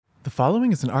The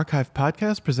following is an archive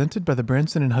podcast presented by the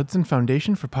Branson and Hudson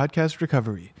Foundation for Podcast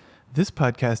Recovery. This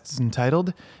podcast is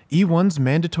entitled E1's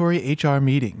Mandatory HR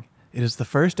Meeting. It is the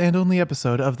first and only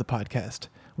episode of the podcast.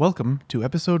 Welcome to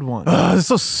episode 1. This is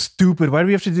so stupid. Why do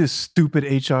we have to do this stupid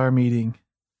HR meeting?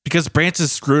 Because Branson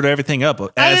screwed everything up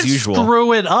as usual.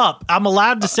 Screw it up. I'm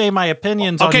allowed to say my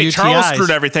opinions on UTIs. Okay, Charles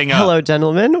screwed everything up. Hello,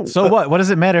 gentlemen. So what? What does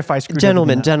it matter if I screw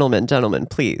Gentlemen,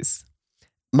 please.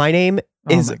 My name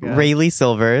is Rayleigh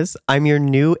Silvers. I'm your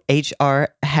new HR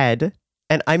head,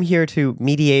 and I'm here to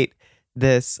mediate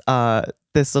this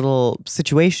little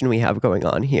situation we have going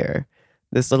on here.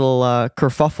 This little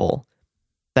kerfuffle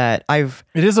that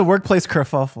It is a workplace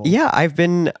kerfuffle. Yeah, I've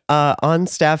been on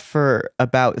staff for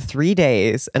about 3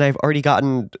 days, and I've already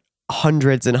gotten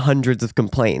hundreds and hundreds of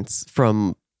complaints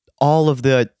from all of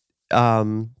the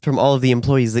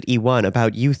employees at E1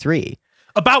 about you three.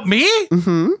 About me?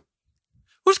 Mm-hmm.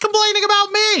 Who's complaining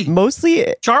about me?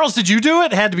 Mostly, Charles, did you do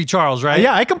it? It had to be Charles, right?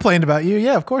 Yeah, I complained about you.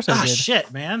 Yeah, of course I did.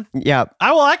 Shit, man. yeah.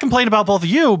 I complained about both of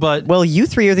you, but... Well, you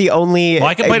three are the only... Well,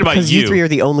 I complained about because you. You three are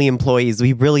the only employees.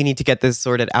 We really need to get this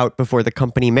sorted out before the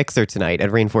company mixer tonight at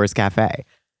Rainforest Cafe.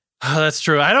 That's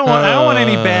true. I don't want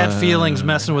any bad feelings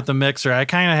messing with the mixer. I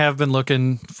kind of have been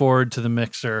looking forward to the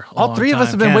mixer. All three of us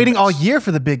have been waiting all year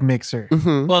for the big mixer.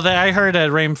 Mm-hmm. Well, I heard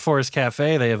at Rainforest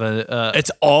Cafe they have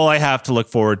it's all I have to look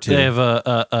forward to. They have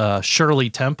a Shirley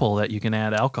Temple that you can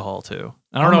add alcohol to.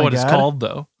 I don't know what it's called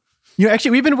though. You know,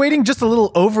 actually, we've been waiting just a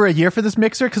little over a year for this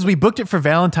mixer because we booked it for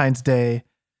Valentine's Day.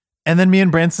 And then me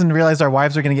and Branson realized our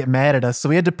wives are going to get mad at us. So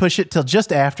we had to push it till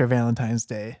just after Valentine's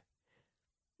Day.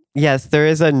 Yes, there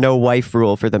is a no wife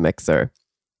rule for the mixer.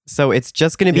 So it's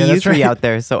just going to be you three out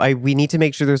there. So we need to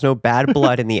make sure there's no bad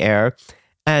blood in the air.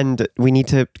 And we need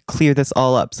to clear this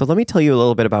all up. So let me tell you a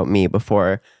little bit about me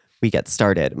before we get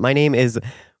started. My name is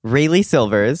Rayleigh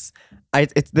Silvers.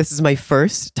 This is my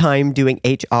first time doing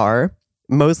HR.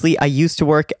 Mostly I used to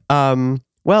work...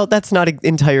 well, that's not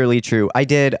entirely true. I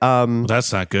did... well,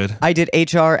 that's not good. I did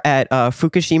HR at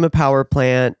Fukushima Power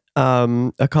Plant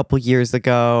a couple years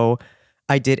ago.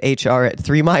 I did HR at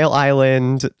 3 Mile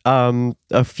Island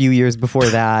a few years before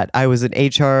that. I was an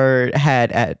HR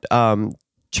head at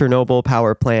Chernobyl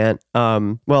Power Plant.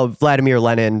 Vladimir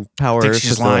Lenin Power I think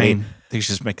she's Facility. lying. I think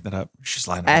she's making that up. She's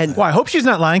lying. Well, I hope she's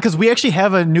not lying because we actually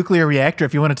have a nuclear reactor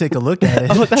if you want to take a look at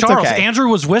it. Charles, okay. Andrew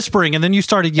was whispering and then you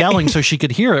started yelling so she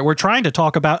could hear it. We're trying to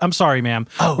talk about... I'm sorry, ma'am.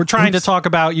 We're trying to talk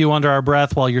about you under our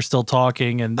breath while you're still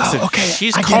talking. And okay.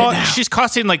 She's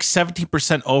costing like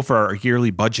 70% over our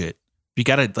yearly budget. You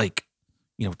got to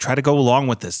try to go along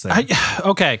with this thing.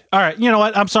 Okay. All right. You know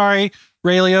what? I'm sorry,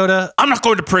 Ray Liotta. I'm not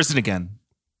going to prison again.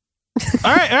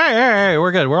 All right.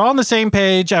 We're good. We're all on the same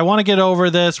page. I want to get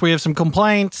over this. We have some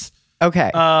complaints.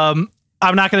 Okay. I'm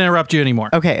not going to interrupt you anymore.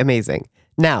 Okay, amazing.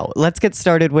 Now, let's get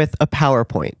started with a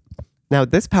PowerPoint. Now,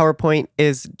 this PowerPoint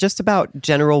is just about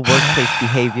general workplace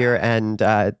behavior and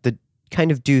the kind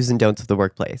of do's and don'ts of the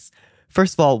workplace.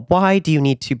 First of all, why do you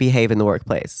need to behave in the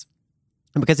workplace?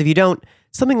 Because if you don't,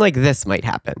 something like this might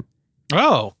happen.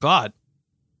 Oh, God.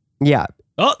 Yeah.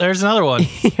 Oh, there's another one.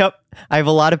 Yep. I have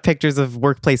a lot of pictures of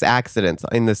workplace accidents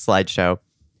in this slideshow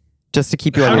just to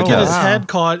keep you on How your did his toes. head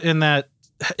caught in that?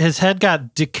 His head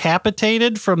got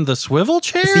decapitated from the swivel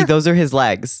chair? See, those are his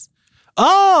legs.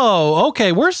 Oh,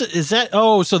 okay. Is that?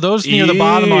 Oh, so those near the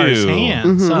bottom are his Ew.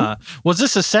 hands. Mhm. Huh? Was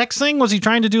this a sex thing? Was he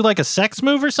trying to do like a sex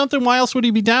move or something? Why else would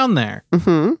he be down there?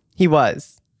 Mm-hmm. He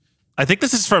was. I think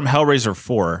this is from Hellraiser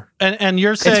 4. And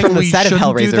you're saying It's from the we set of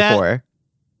shouldn't do Hellraiser that? 4.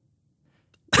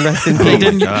 Rest in They peace.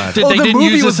 didn't. God. Did, Well, they the didn't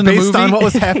movie use was this in the based movie. on what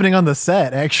was happening on the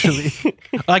set, actually.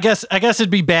 I guess it'd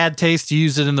be bad taste to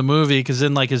use it in the movie because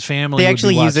then like his family. They would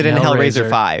actually be use it in watching Hellraiser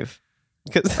 5.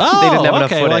 Because Oh, they didn't have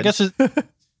enough okay. footage.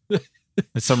 Well, I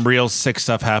guess Some real sick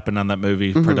stuff happened on that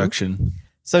movie production.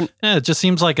 So it just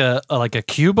seems like a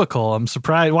cubicle. I'm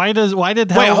surprised. Why did Wait,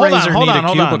 Hellraiser hold need on, a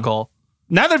hold on. cubicle?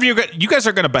 Neither of you guys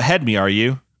are going to behead me, are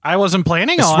you? I wasn't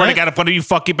planning I on swear it. to God, if one of you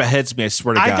fucking beheads me, I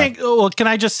swear to God. I think. Well, can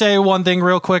I just say one thing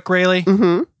real quick, Rayleigh?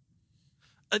 mhm.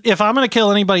 If I'm going to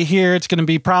kill anybody here, it's going to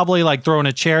be probably like throwing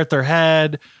a chair at their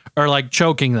head or like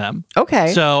choking them.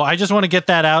 Okay. So I just want to get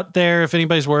that out there. If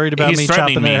anybody's worried about He's me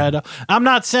threatening chopping their me. head off, I'm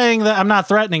not saying that. I'm not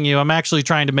threatening you. I'm actually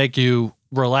trying to make you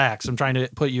relax. I'm trying to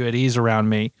put you at ease around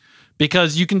me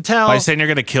because you can tell. By saying you're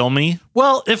going to kill me?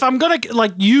 Well, if I'm going to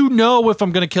if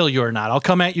I'm going to kill you or not, I'll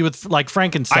come at you with like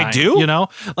Frankenstein. I do?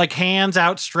 Like hands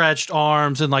outstretched,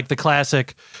 arms, and like the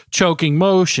classic choking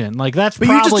motion. Like that's But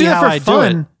you just probably do that how for I do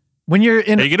fun. it. When you're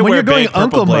in, Are you gonna when wear you're a going big purple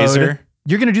uncle blazer? mode,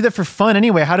 you're going to do that for fun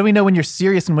anyway. How do we know when you're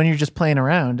serious and when you're just playing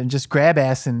around and just grab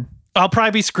ass and... I'll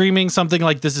probably be screaming something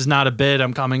like, "This is not a bit.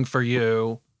 I'm coming for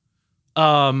you."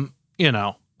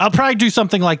 I'll probably do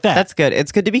something like that. That's good.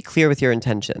 It's good to be clear with your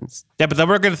intentions. Yeah, but then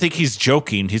we're gonna think he's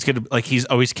joking. He's gonna he's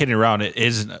always kidding around. It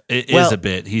is a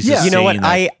bit. He's just you know what? saying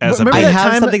that as a Remember I bit. that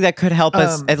have time- something that could help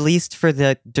us at least for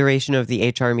the duration of the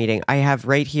HR meeting. I have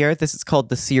right here. This is called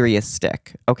the serious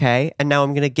stick. Okay, and now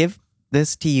I'm gonna give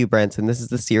this to you, Branson. This is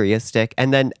the serious stick,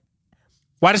 and then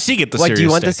Why does he get the what? serious Do you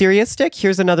want the stick? serious stick?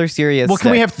 Here's another serious. Well, can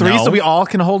we stick. have 3 No. so we all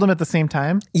can hold them at the same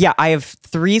time? Yeah, I have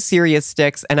 3 serious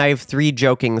sticks and I have 3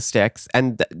 joking sticks,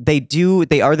 and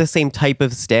they are the same type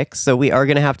of sticks. So we are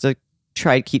gonna have to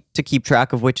try to keep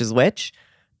track of which is which.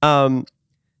 I have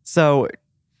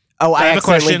a accidentally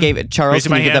question. gave it. Charles, Raising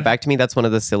can you my give that hand. back to me? That's one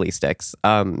of the silly sticks.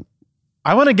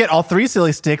 I want to get all 3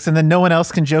 silly sticks, and then no one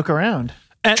else can joke around.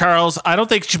 Charles, I don't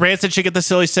think Branson should get the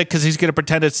silly stick because he's gonna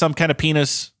pretend it's some kind of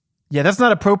penis. Yeah, that's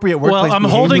not appropriate workplace Well, I'm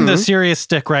behavior. holding the serious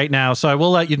stick right now, so I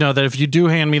will let you know that if you do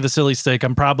hand me the silly stick,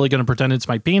 I'm probably going to pretend it's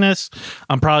my penis.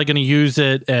 I'm probably going to use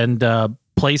it and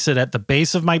place it at the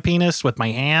base of my penis with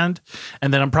my hand,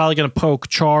 and then I'm probably going to poke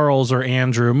Charles or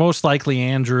Andrew, most likely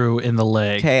Andrew, in the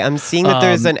leg. Okay, I'm seeing that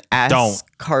there's an S don't.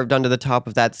 carved onto the top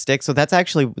of that stick, so that's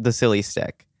actually the silly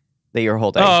stick that you're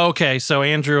holding. Oh, okay. So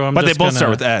Andrew, But they both start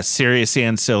with S. Serious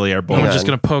and silly are both. I'm Yeah. just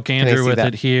going to poke I Andrew see with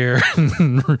that? it here.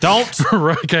 Don't.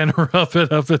 kind of rub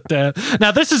it up at that.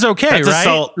 Now this is okay, That's right?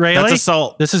 assault. Rayleigh? That's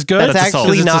assault. This is good. That's That's assault.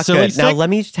 actually Is it a not silly good. Now, stick? let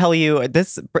me tell you,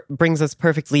 this brings us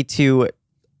perfectly to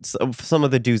some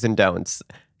of the do's and don'ts.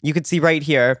 You can see right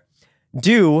here,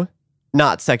 do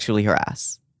not sexually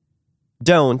harass.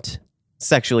 Don't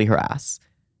sexually harass.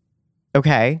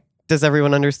 Okay? Does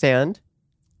everyone understand?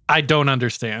 I don't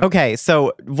understand. Okay,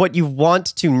 so what you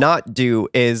want to not do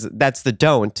that's the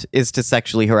don't, is to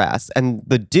sexually harass. And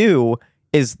the do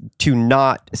is to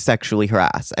not sexually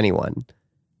harass anyone.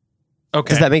 Okay.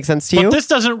 Does that make sense to But you? this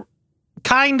doesn't,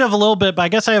 kind of a little bit, but I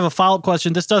guess I have a follow-up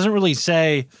question. This doesn't really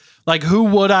say, like, who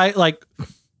would I, like,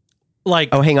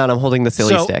 Oh, hang on, I'm holding the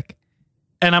silly So- stick.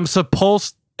 and I'm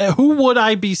supposed, who would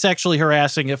I be sexually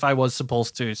harassing if I was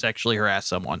supposed to sexually harass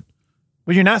someone?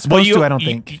 Well, you're not supposed to, I don't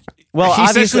think. Well, He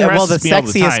obviously, sexually well, the harasses me all the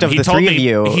sexiest time. of He the told 3 me- of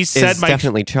you he said is my-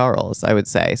 definitely Charles, I would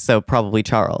say. So probably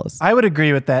Charles. I would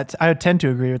agree with that. I would tend to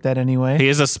agree with that anyway. He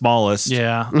is the smallest.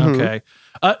 Yeah, Mhm. okay.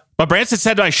 But Branson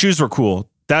said my shoes were cool.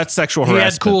 That's sexual He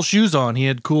harassment. had cool shoes on. He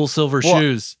had cool silver Well,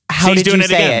 shoes. How he's did doing you it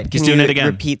say again. it? He's Can doing you it again.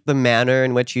 repeat the manner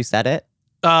in which you said it?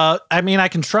 I mean, I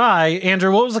can try.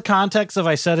 Andrew, what was the context if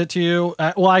I said it to you?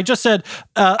 Well, I just said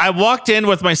I walked in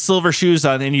with my silver shoes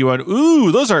on, and you went,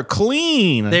 "Ooh, those are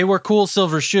clean." they were cool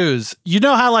silver shoes. You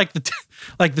know how like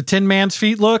the Tin Man's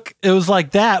feet look? It was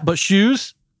like that, but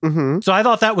shoes. Mm-hmm. So I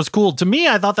thought that was cool. To me,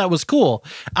 I thought that was cool.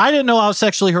 I didn't know I was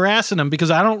sexually harassing him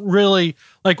because I don't really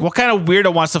like. What kind of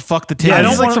weirdo wants to fuck the tin? Yeah, I this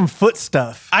don't is like wanna- some foot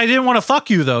stuff. I didn't want to fuck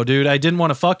you though, dude. I didn't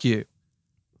want to fuck you.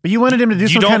 But you wanted him to do You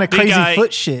some don't kind of think crazy I-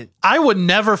 foot shit. I would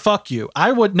never fuck you.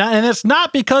 I would not, and it's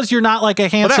not because you're not like a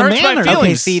handsome hurts my man. Or feelings.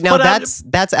 Okay, see, now But I-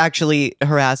 that's actually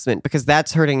harassment because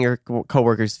that's hurting your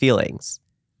coworker's feelings.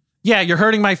 Yeah, you're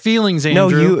hurting my feelings, No,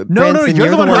 Andrew. you. No, Branson,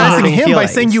 you're the one harassing hurting him by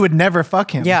feelings. saying you would never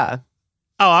fuck him. Yeah,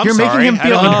 Oh, I'm You're making sorry. him I don't feel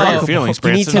mean to hurt your uncomfortable. feelings,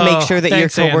 you need Branson. to make Oh, sure that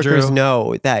thanks, your coworkers Andrew.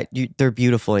 know that they're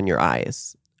beautiful in your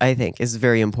eyes. I think is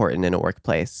very important in a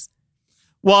workplace.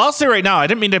 Well, I'll say right now, I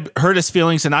didn't mean to hurt his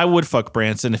feelings, and I would fuck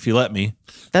Branson if you let me.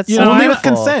 That's You so know, Only with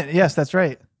wonderful. consent. Yes, that's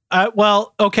right.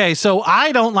 Well, okay, so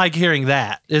I don't like hearing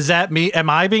that. Is that me? Am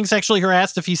I being sexually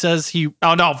harassed if he says he?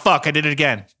 Oh no, fuck! I did it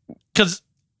again. Because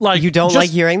like You don't just- like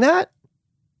hearing that?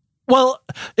 Well,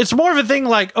 it's more of a thing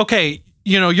like, okay,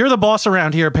 you know, you're the boss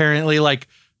around here. Apparently, like,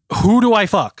 who do I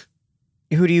fuck?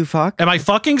 Who do you fuck? Am I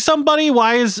fucking somebody?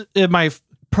 Am I?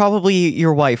 Probably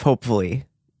your wife. Hopefully,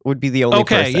 would be the only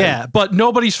Okay, person. yeah, but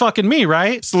nobody's fucking me,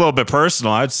 right? It's a little bit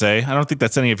personal, I'd say. I don't think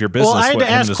that's any of your business. Well, I had what to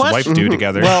him and ask his wife questions. do Mhm.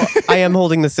 together. Well, I am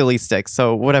holding the silly stick,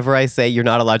 so whatever I say, you're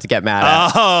not allowed to get mad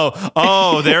at.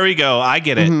 oh, there we go. I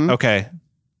get it. Mhm. Okay.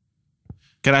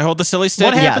 Can I hold the silly stick?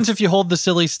 What happens Yes. if you hold the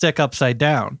silly stick upside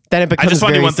down? Then it I becomes just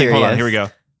want to do very one thing. serious. Hold on. Here we go.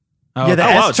 Oh, Yeah, the Oh,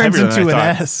 S wow, it's turns heavier than into I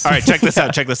an thought. S. All right, check this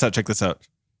out. Check this out. Check this out.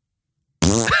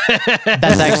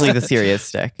 That's actually the serious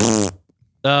stick.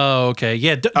 Oh, okay.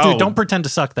 Yeah, Oh. dude, don't pretend to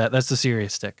suck that. That's the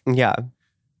serious stick. Yeah.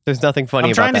 There's nothing funny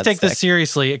I'm about trying to that take this stick.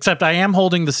 seriously, except I am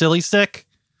holding the silly stick.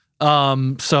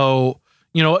 So,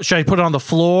 you know, should I put it on the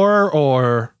floor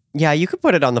or? Yeah, you could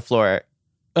put it on the floor.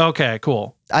 Okay,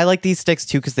 cool. I like these sticks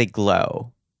too because they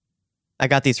glow. I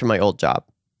got these from my old job.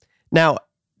 Now,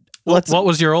 let's. What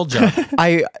was your old job?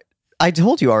 I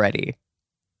told you already.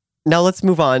 Now let's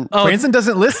move on. Oh, Branson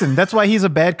doesn't listen. That's why he's a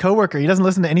bad coworker. He doesn't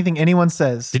listen to anything anyone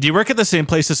says. Did you work at the same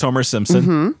place as Homer Simpson?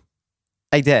 Mhm.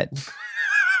 I did.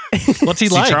 what's he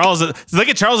See like? Charles. Look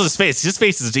at Charles's face. His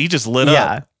face is he just lit Yeah.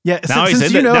 up. Yeah, Now since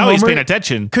he's you know now he's Homer, paying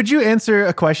attention. could you answer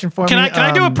a question for Can me?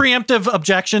 I do a preemptive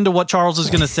objection to what Charles is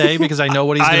going to say because I know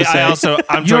what he's going to say?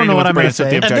 I'm You don't joining know with what I'm gonna Brance with the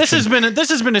say. and objection. this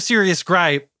has been a serious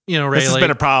gripe, Rayleigh. This has been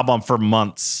a problem for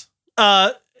months.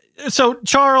 So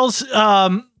Charles,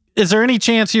 is there any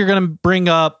chance you're going to bring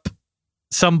up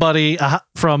somebody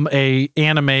from a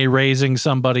anime raising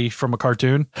somebody from a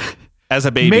cartoon? As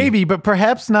a baby. Maybe, but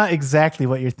perhaps not exactly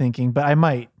what you're thinking. But I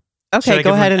might. Okay, I go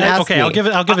give ahead him- and ask Okay, me. I'll give it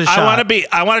a shot.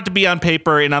 I want it to be on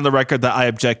paper and on the record that I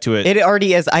object to it. It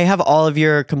already is. I have all of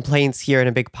your complaints here in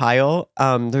a big pile.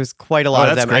 There's quite a lot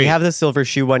of that's them. I great. have the silver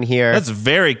shoe one here. That's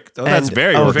very And-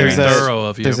 very oh, very there's organized. thorough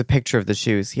of you. There's a picture of the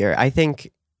shoes here. I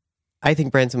think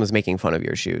Branson was making fun of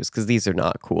your shoes because these are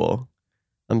not cool.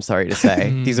 I'm sorry to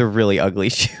say. These are really ugly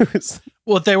shoes.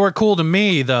 What they were cool to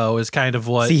me, though, is kind of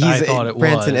what See, I thought it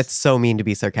Branson, was. it's so mean to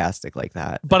be sarcastic like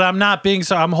that. But I'm not being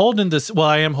so. I'm holding this. Well,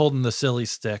 I am holding the silly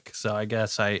stick, so I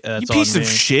guess You that's piece on of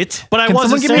me. shit. But I Can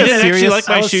wasn't someone give me saying a it. serious- Actually, like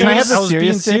my I was shoes. Can I have the I was being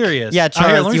serious stick? serious. Yeah, Here,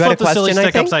 Charles, let me you had flip a the silly question, I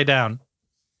stick think? upside down.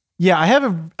 Yeah, I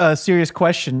have a serious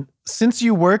question. Since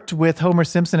you worked with Homer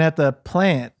Simpson at the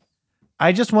plant,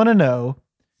 I just want to know,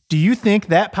 do you think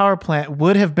that power plant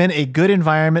would have been a good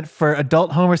environment for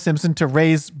adult Homer Simpson to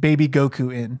raise baby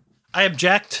Goku in? I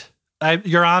object.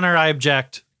 Your Honor, I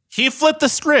object. He flipped the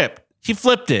script. He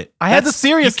flipped it. I had the That's-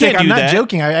 serious you can't stick. I'm do not that.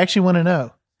 joking. I actually want to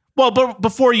know. Well, but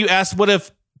before you asked, what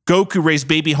if Goku raised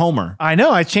baby Homer? I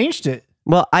know. I changed it.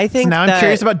 Well, I So think now I'm that-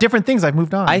 curious about different things. I've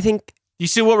moved on. I think You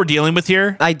see what we're dealing with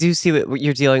here? I do see what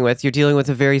you're dealing with. You're dealing with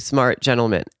a very smart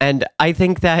gentleman, and I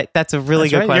think that that's a really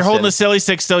That's good right. question. You're holding the silly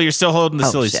stick still. You're still holding the Oh,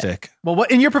 silly shit. stick. Well,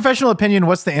 what, in your professional opinion,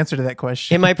 what's the answer to that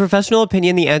question? In my professional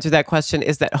opinion, the answer to that question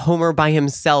is that Homer by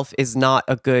himself is not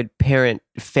a good parent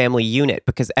family unit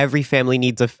because every family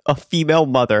needs a female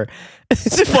mother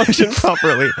to function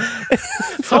properly.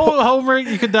 Oh, Homer,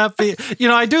 you could not be.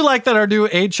 I do like that our new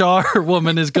HR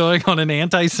woman is going on an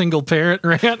anti-single parent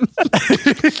rant.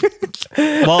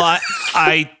 Well,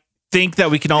 I think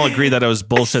that we can all agree that it was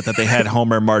bullshit that they had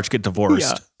Homer and Marge get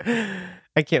divorced.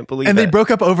 I can't believe and it. they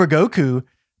broke up over Goku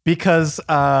because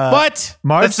What?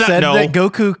 Marge That's not- said no. that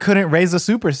Goku couldn't raise a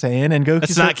Super Saiyan, and Goku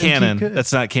That's said not that he canon. could.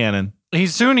 That's not canon.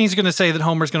 He's going to say that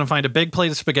Homer's going to find a big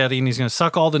plate of spaghetti and he's going to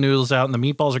suck all the noodles out and the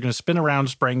meatballs are going to spin around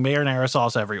spraying marinara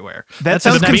sauce everywhere. That That's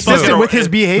sounds his next consistent move. with his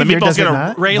behavior, meatball's does it gonna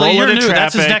not? Rayleigh, roll you're into new.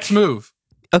 That's his traffic. next move.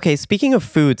 Okay, speaking of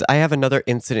foods, I have another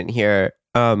incident here.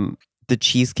 The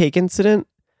cheesecake incident.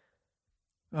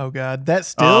 Oh God, that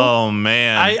still. Oh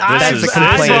man, I this is a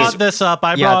complaint. brought this up.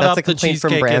 I Yeah, brought that's up a the complaint from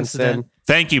cheesecake Branson. incident.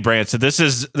 Thank you, Branson. This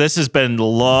has been a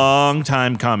long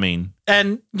time coming.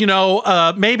 And,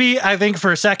 maybe I think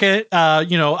for a second,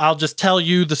 I'll just tell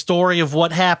you the story of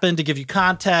what happened to give you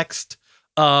context.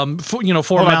 Hold on,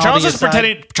 Formality Charles is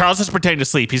aside. pretending to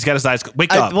sleep. He's got his eyes.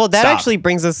 Wake up. Well, that Stop. actually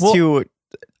brings us Well, to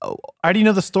I already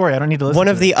know the story. I don't need to listen. one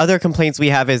to of it. the other complaints we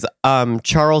have is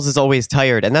Charles is always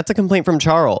tired, and that's a complaint from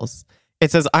Charles. It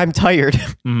says I'm tired,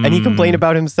 and he complained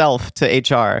about himself to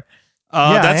HR.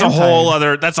 Yeah, that's I a am whole tired.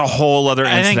 other. That's a whole other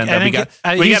incident that we got.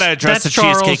 We got to address the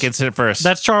cheesecake incident first.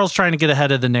 That's Charles trying to get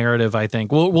ahead of the narrative, I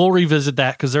think. We'll revisit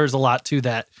that because there's a lot to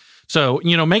that. So,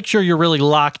 make sure you're really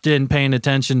locked in paying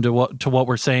attention to what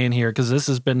we're saying here because this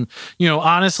has been,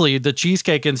 honestly, the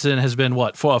cheesecake incident has been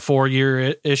what, for a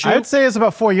 4-year issue? I would say it's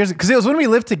about 4 years because it was when we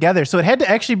lived together, so it had to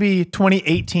actually be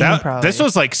 2018. Probably This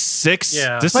was like 6.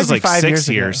 Yeah. This Might is be like 5 6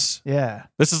 ago. years. Yeah.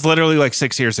 This is literally like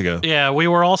 6 years ago. Yeah, we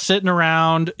were all sitting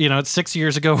around, it's 6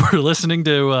 years ago. We were listening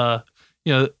to,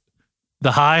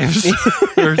 the Hives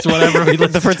or whatever we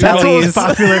listened The to. That's what was Fratellis.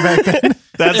 popular back then.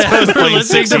 That's Yeah, what I was we were playing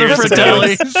listening 6 to the years ago.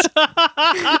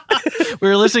 Fratellis. We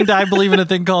were listening to I Believe in a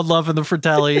Thing Called Love and the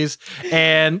Fratellis.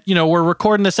 And, we're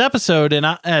recording this episode and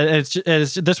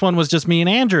this one was just me and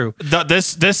Andrew.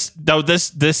 This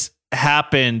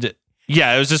happened.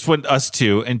 Yeah, it was just when us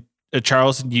two and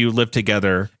Charles and you lived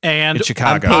together And in I'm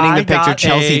Chicago. painting the I picture got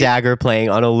Chelsea a- Dagger playing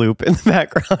on a loop in the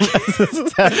background as this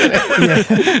is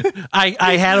happening.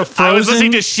 I had a I was listening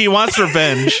frozen to She Wants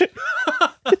Revenge.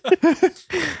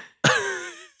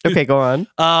 Okay, go on.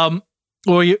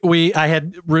 I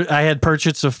had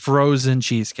purchased a frozen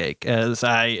cheesecake as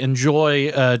I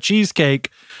enjoy cheesecake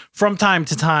from time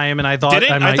to time, and I thought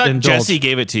I might I thought indulge. Jesse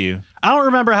gave it to you. I don't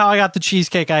remember how I got the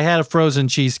cheesecake. I had a frozen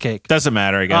cheesecake. Doesn't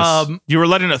matter, I guess. You were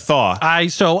letting it thaw.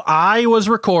 I was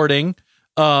recording.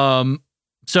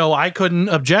 So So I couldn't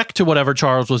object to whatever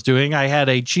Charles was doing. I had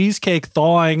a cheesecake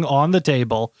thawing on the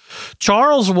table.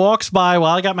 Charles walks by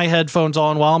while I got my headphones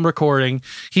on while I'm recording.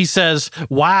 He says,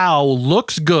 "Wow,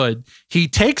 looks good." He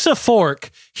takes a fork.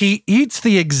 He eats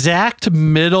the exact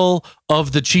middle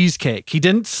of the cheesecake. He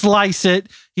didn't slice it.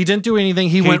 He didn't do anything.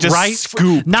 He went just right,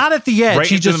 scooped not at the edge. right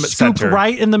He into just the scooped center.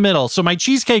 right in the middle. So my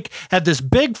cheesecake had this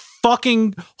big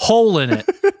fucking hole in it,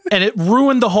 and it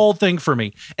ruined the whole thing for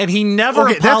me. And he never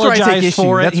Okay, that's where I take apologized issue.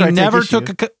 for it. That's where I He take never issue.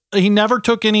 took he never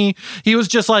took any. He was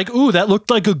just like, "Ooh, that looked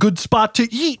like a good spot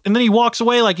to eat," and then he walks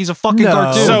away like he's a fucking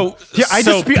cartoon. So Yeah, I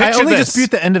picture only this.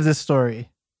 dispute the end of this story.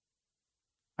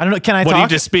 I don't know. Can I What do you talk?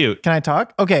 dispute? Can I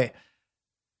talk? Okay.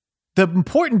 The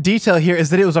important detail here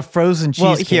is that it was a frozen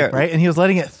Well, cheesecake, here- right? And he was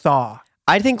letting it thaw.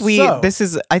 I think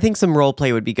I think some role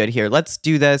play would be good here. Let's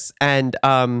do this. And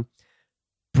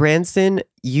Branson,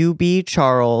 you be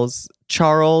Charles.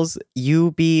 Charles,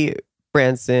 you be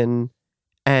Branson.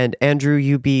 And Andrew,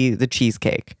 you be the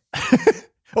cheesecake.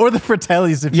 Or the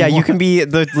Fratellis, if Yeah, you you want. can be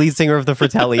the lead singer of the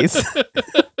Fratellis.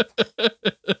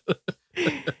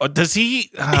 Does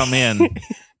he? Oh man,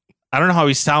 I don't know how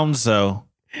he sounds though.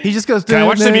 He just goes, Can I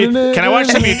watch some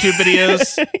YouTube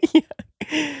videos?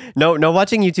 No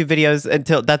watching YouTube videos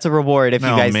until that's a reward if you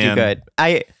Oh, guys man. do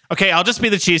good. Okay, I'll just be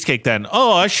the cheesecake then.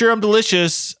 Oh, I sure am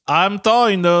delicious. I'm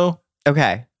thawing though.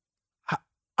 Okay.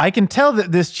 I can tell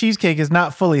that this cheesecake is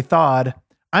not fully thawed.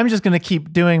 I'm just going to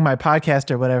keep doing my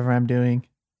podcast or whatever I'm doing.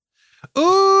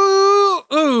 Ooh,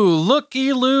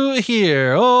 looky loo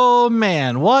here. Oh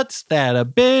man, what's that? A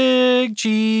big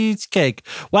cheesecake.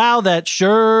 Wow, that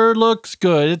sure looks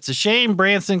good. It's a shame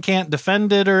Branson can't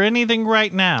defend it or anything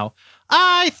right now.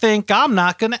 I think I'm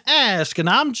not going to ask, and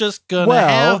I'm just going to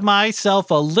have myself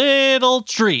a little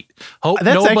treat. Hope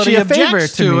That's nobody actually a favor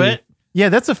objects to me. it. Yeah,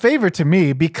 that's a favor to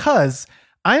me because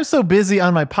I'm so busy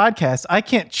on my podcast, I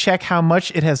can't check how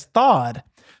much it has thawed.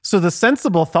 So the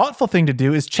sensible, thoughtful thing to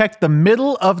do is check the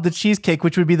middle of the cheesecake,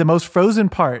 which would be the most frozen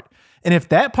part. And if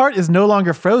that part is no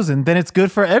longer frozen, then it's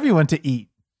good for everyone to eat.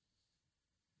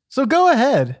 So go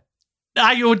ahead.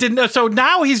 I didn't know. So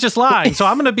now he's just lying. So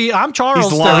I'm Charles.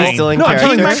 He's lying. Still in No, I'm character.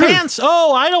 telling Peeing my the truth. pants.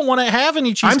 Oh, I don't want to have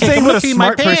any cheesecake. I'm saying what a gonna pee my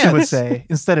smart person would pants. say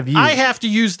instead of you. I have to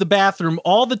use the bathroom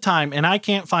all the time, and I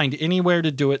can't find anywhere to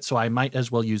do it, so I might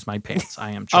as well use my pants.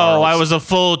 I am Charles. Oh, I was a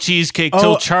full cheesecake Oh,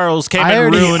 till Charles came I and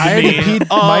already- ruined I already me. peed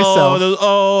oh,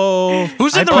 myself.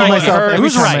 Who's I in the pee right? myself every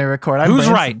Who's time right? I record. I'm Who's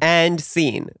Branson. right? And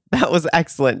scene. That was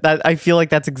excellent. I feel like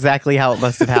that's exactly how it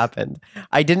must have happened.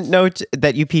 I didn't know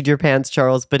that you peed your pants,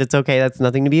 Charles, but it's okay. That's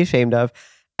nothing to be ashamed of.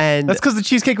 And That's because the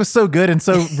cheesecake was so good and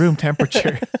so room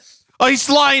temperature. Oh, he's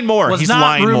lying more. Was He's not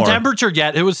lying room more. temperature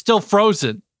yet. It was still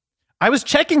frozen. I was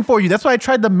checking for you. That's why I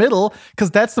tried the middle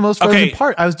because that's the most frozen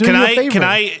part. I was doing you a favor.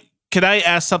 Can I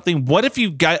ask something? What if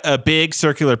you got a big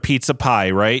circular pizza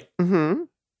pie, right? Mhm.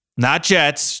 Not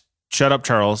Jets. Shut up,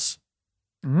 Charles.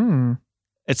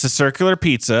 It's a circular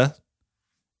pizza.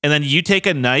 And then you take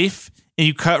a knife and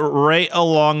you cut right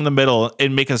along the middle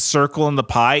and make a circle in the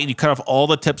pie and you cut off all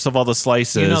the tips of all the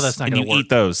slices. You know that's not and gonna you work. eat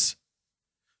those.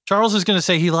 Charles is going to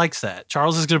say he likes that.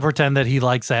 Charles is going to pretend that he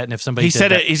likes that, and if somebody He did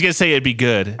said that, it. He's gonna say it'd be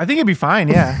good. I think it'd be fine.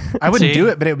 Yeah, I wouldn't See? do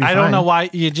it, but it would be fine. I don't know why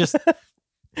you just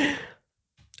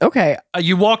Okay.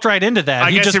 you walked right into that. I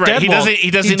he guess just you're right. He deadwalled-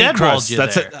 doesn't eat deadwalled crust. you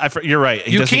That's there. it. You're right.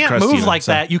 He You doesn't eat can't crust move either, like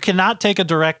so. that. You cannot take a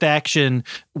direct action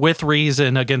with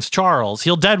reason against Charles.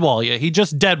 He'll deadwall you. He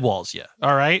just deadwalls you.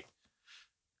 All right.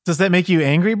 Does that make you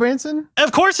angry, Branson?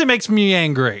 Of course, it makes me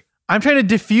angry. I'm trying to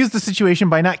diffuse the situation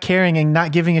by not caring and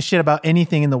not giving a shit about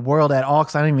anything in the world at all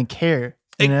because I don't even care.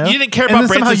 You know? You didn't care And about then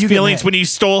somehow Branson's you get feelings mad. when you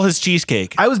stole his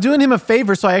cheesecake. I was doing him a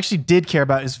favor, so I actually did care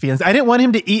about his feelings. I didn't want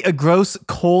him to eat a gross,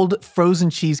 cold,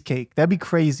 frozen cheesecake. That'd be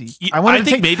crazy. I wanted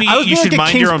to think maybe I was you being should like a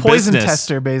mind king's your own poison business.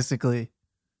 tester, basically.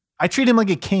 I treat him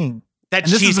like a king. That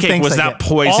And this is the cheesecake thanks was I not get.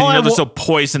 poison. All You I know, there's wa- no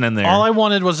poison in there. All I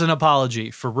wanted was an apology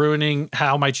for ruining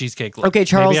how my cheesecake looked. Okay,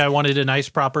 Charles- Maybe I wanted a nice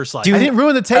proper slice. I didn't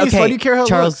ruin the taste. Why do you care how it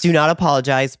Charles, looks? do not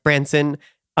apologize. Branson,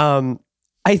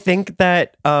 I think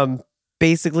that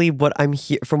basically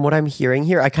from what I'm hearing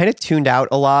here, I kind of tuned out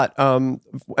a lot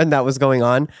when that was going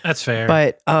on. That's fair.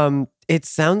 But it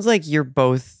sounds like you're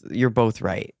both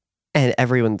right. And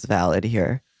everyone's valid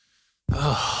here.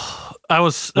 I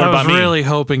was about me? really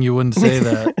hoping you wouldn't say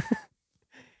that.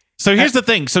 So here's the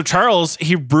thing. So Charles,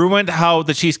 he ruined how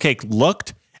the cheesecake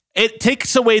looked. It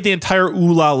takes away the entire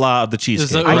ooh la la of the cheesecake.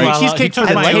 Is it I ooh eat la la? cheesecake He for the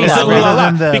took my taste ooh la rather la.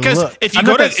 than the Because look. if you I'm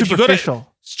go not to- that if you go to- superficial.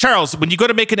 Charles, when you go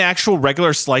to make an actual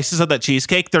regular slices of that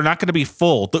cheesecake, they're not going to be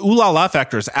full. The ooh la la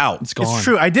factor is out. It's gone. It's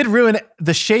true. I did ruin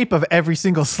the shape of every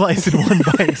single slice in one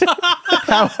bite.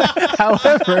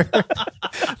 However,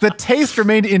 the taste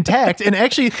remained intact, and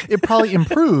actually it probably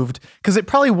improved because it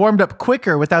probably warmed up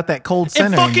quicker without that cold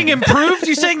center. It fucking improved?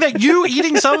 You saying that you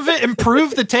eating some of it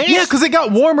improved the taste? Yeah, because it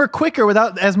got warmer quicker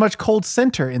without as much cold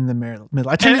center in the middle.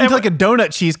 I turned it into like a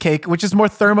donut cheesecake, which is more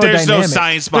thermodynamic. There's no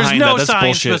science behind that. That's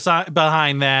bullshit.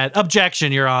 Behind that.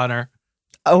 Objection, Your Honor.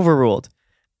 Overruled.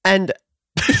 And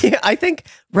I think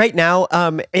right now,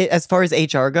 as far as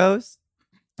HR goes,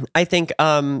 I think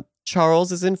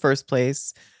Charles is in first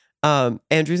place,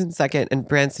 Andrew's in second, and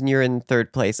Branson, you're in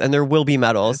third place. And there will be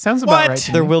medals. It sounds about right.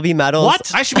 There will be medals.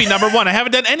 What? I should be number one. I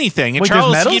haven't done anything. And Wait,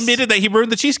 Charles, there's he medals? admitted that he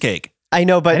ruined the cheesecake. I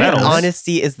know, but Medals?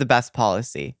 honesty is the best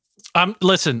policy.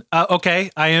 Listen, okay,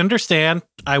 I understand.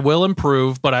 I will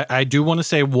improve, but I do want to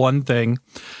say one thing.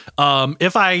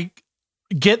 If I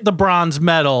get the bronze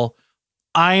medal,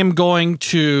 I am going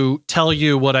to tell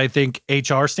you what I think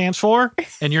HR stands for,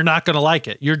 and you're not going to like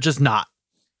it. You're just not.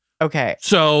 Okay.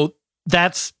 So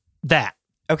that's that.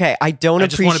 Okay, I don't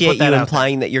appreciate you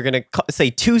implying that you're going to say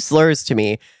 2 slurs to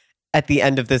me at the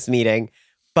end of this meeting,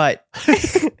 but...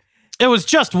 It was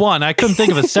just one. I couldn't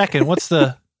think of a second. What's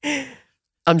the...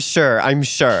 I'm sure.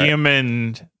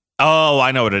 Human... Oh,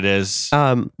 I know what it is.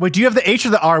 Wait, do you have the H or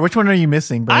the R? Which one are you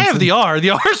missing, Branson? I have the R.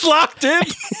 The R's locked in.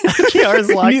 The R is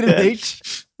locked You need in. an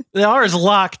H? The R is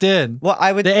locked in. Well,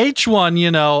 I would... The H one,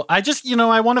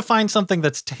 I want to find something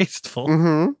that's tasteful.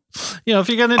 Mm-hmm. If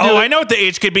you're going to do I know what the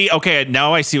H could be. Okay,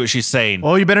 now I see what she's saying.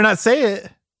 Well, you better not say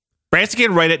it. Branson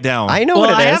can write it down. I know what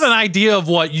it is. I have an idea of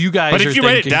what you guys are But if you thinking.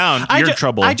 write it down, you're in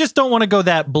trouble. I just don't want to go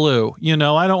that blue.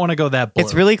 I don't want to go that blue.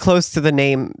 It's really close to the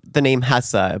name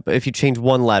Hessa, but if you change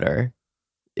one letter,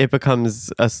 it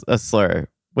becomes a slur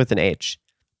with an H.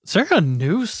 Is there a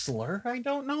new slur I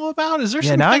don't know about? Is there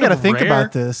Yeah, some now I kind got to of think rare-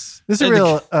 about this. This is a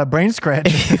real brain scratch.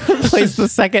 Replace the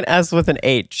second S with an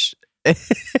H.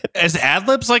 Is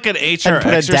ad-libs like an HR And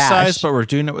put a exercise, dash. but we're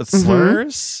doing it with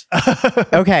slurs?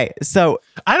 Okay, so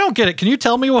I don't get it. Can you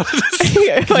tell me what it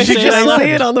is? should I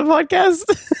say it on the podcast?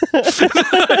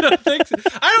 I don't think so.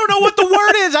 I don't know what the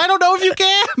word is. I don't know if you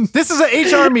can. This is an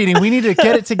HR meeting. We need to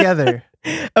get it together.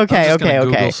 Okay.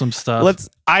 Google some stuff.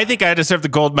 I think I deserve the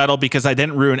gold medal because I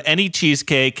didn't ruin any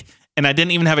cheesecake, and I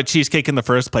didn't even have a cheesecake in the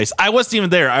first place. I wasn't even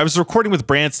there. I was recording with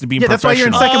Branson being Yeah, that's why you're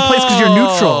in professional. second place because you're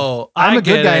neutral. I'm a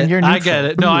good guy and you're neutral. I get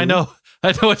it. No, I know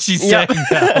what she's saying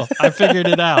now. I figured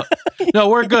it out. No,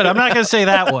 we're good. I'm not going to say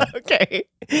that one. Okay.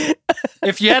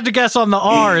 If you had to guess on the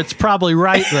R, it's probably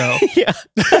right, though. Yeah.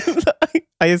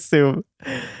 I assume.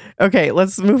 Okay,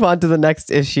 let's move on to the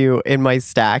next issue in my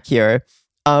stack here.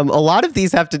 A lot of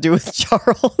these have to do with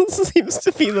Charles. Seems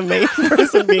to be the main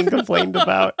person being complained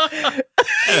about.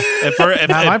 If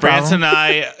Branson and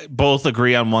I both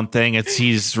agree on one thing, it's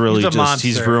he's ruined our life.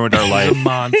 He's a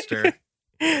monster.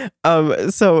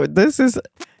 So this is,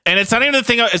 and it's not even the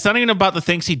thing. It's not even about the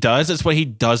things he does. It's what he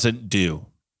doesn't do.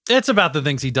 It's about the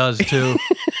things he does, too.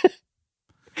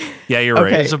 Yeah, you're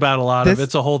Okay. right. It's about a lot of it.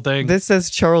 It's a whole thing. this says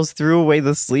Charles threw away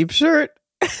the sleep shirt.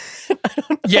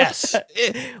 Yes.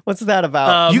 What's that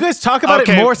about? You guys talk about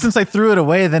okay. it more since I threw it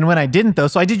away than when I didn't, though.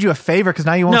 So I did you a favor because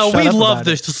now you won't No, shut we up love about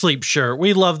the it. sleep shirt.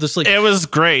 We love the sleep. It was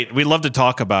great. We love to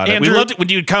talk about it. Andrew- We loved it when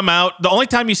you'd come out. The only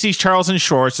time you see Charles in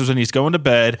shorts is when he's going to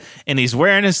bed and he's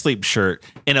wearing his sleep shirt.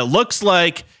 And it looks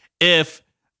like if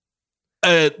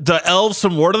the elves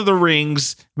from Lord of the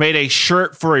Rings made a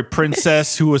shirt for a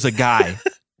princess who was a guy.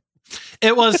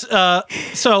 It was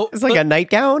so It's like a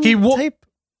nightgown type.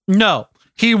 No.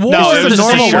 He wore No, it was the, a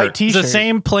normal same, white t-shirt. the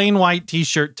same plain white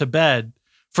t-shirt to bed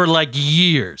for like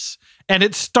years. And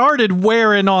it started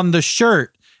wearing on the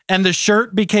shirt. And the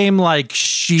shirt became like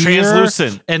sheer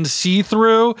Translucent. and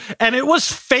see-through. And it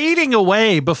was fading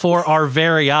away before our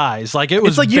very eyes. Like it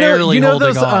was It's like barely you know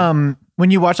holding those on.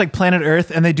 when you watch like Planet Earth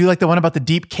and they do like the one about the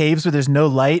deep caves where there's no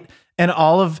light and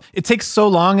it takes so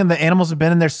long and the animals have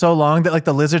been in there so long that like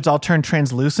the lizards all turn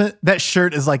translucent. That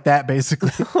shirt is like that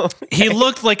basically. He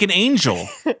looked like an angel.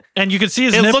 And you could see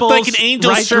his It looked nipples like an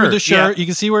angel's right through the shirt, yeah. shirt. You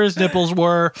can see where his nipples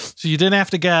were, so you didn't have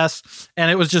to guess.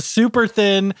 And it was just super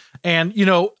thin. And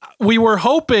we were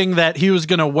hoping that he was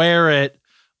going to wear it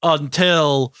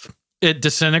until it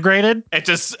disintegrated. It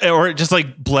just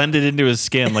like blended into his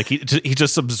skin. Like he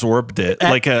just absorbed it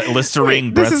like a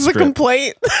Listerine breath This is a strip.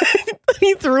 complaint.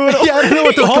 He threw it away. Yeah, I don't know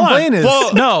what the Hold on. complaint is.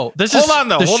 Well, No, this hold is on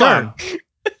though. the Hold shirt. on.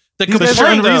 The These guys are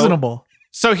complaint, though, unreasonable.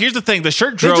 So here's the thing: the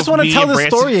shirt They drove just want to me tell and the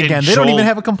Branson story and again. They don't Joel- even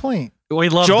have a complaint. we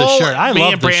love Joel, the shirt. I me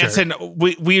love and the shirt. Branson,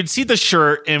 we would see the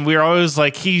shirt, and we were always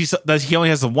like, he only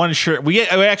has the one shirt. We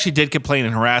actually did complain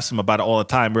and harass him about it all the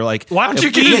time. We're like, Why don't you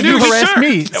if get we- a Yeah, new you harassed shirt?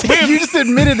 me. You just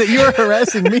admitted that you were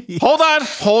harassing me. Hold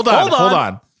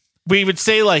on. We would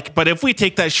say like, but if we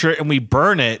take that shirt and we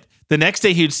burn it, the next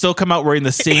day he would still come out wearing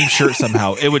the same shirt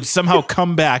somehow. It would somehow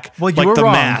come back Well, you like were the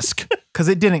wrong. mask. Because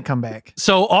it didn't come back.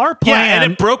 So our plan, Yeah,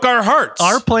 and it broke our hearts.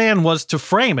 our plan was to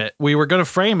frame it. We were going to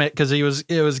frame it because it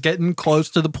was getting close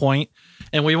to the point,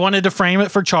 and we wanted to frame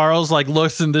it for Charles. Like,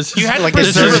 listen, this you is had to like a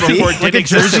preserve it jersey. before it Like did a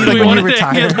exist. jersey, like we when you wanted to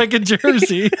retire. get like a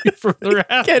jersey for the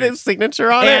Raptors. Get his signature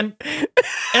on and it.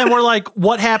 and we're like,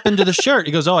 what happened to the shirt?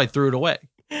 He goes, oh, I threw it away.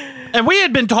 And we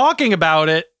had been talking about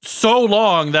it so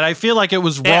long that I feel like it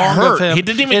was wrong hurt. of him. He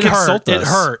didn't even it consult hurt. us. It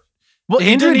hurt. Well,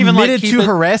 He Andrew didn't even, like, admitted keep to it-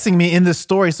 harassing me in this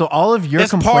story, so all of your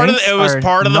That's complaints part of the, it was are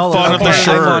part of the fun of the Okay, I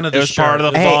shirt. wanted the It was part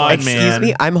of the shirt. fun, Excuse man.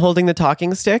 me, I'm holding the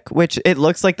talking stick, which it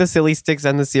looks like the silly sticks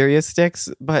and the serious sticks,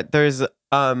 but there's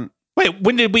Wait,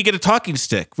 when did we get a talking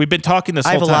stick? We've been talking this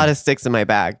I whole have a time. lot of sticks in my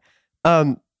bag.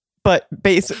 But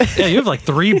basically Yeah, you have like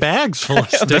 3 bags full of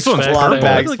sticks. This one's back purple. there.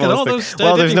 bags Look full at of all sticks. those sticks.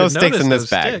 Well, I there's didn't no even sticks in notice this those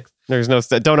bag. sticks. There's no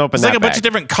don't open It's that like a bunch bag. of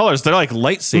different colors. They're like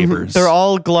lightsabers. They're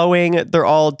all glowing. They're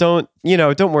all don't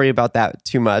worry about that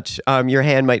too much. Your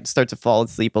hand might start to fall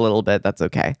asleep a little bit. That's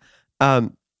okay.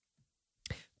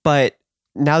 But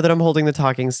now that I'm holding the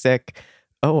talking stick,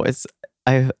 it's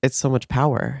so much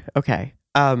power. Okay.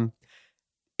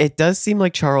 It does seem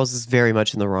like Charles is very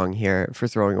much in the wrong here for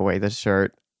throwing away this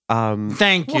shirt.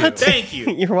 Thank you. Thank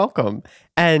you. You're welcome.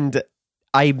 And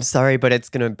I'm sorry, but it's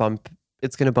gonna bump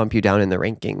you down in the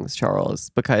rankings, Charles,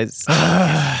 because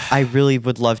I really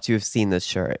would love to have seen this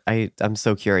shirt. I'm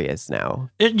so curious now.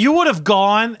 You would have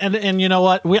gone, and you know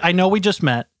what? I know we just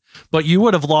met, but you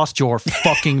would have lost your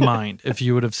fucking mind if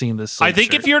you would have seen this. I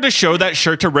think if you were to show that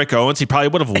shirt to Rick Owens, he probably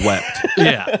would have wept.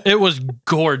 yeah, it was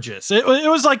gorgeous. It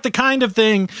was like the kind of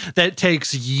thing that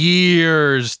takes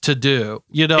years to do.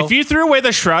 You know, If you threw away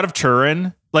the Shroud of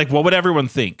Turin, like, what would everyone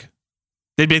think?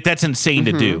 They'd be like, that's insane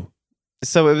to do.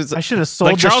 So it was I should have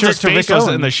sold Like, the shirt Charles's to face Rick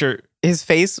wasn't in Owens. the shirt. his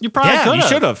face. you probably Yeah, could you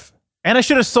should have. And I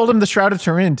should have sold him the Shroud of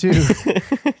Turin, too.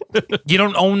 You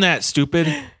don't own that, stupid.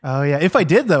 Oh, yeah. If I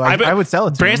did, though, I would sell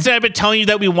it to him. Branson, I've been telling you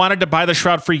that we wanted to buy the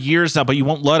Shroud for years now, but you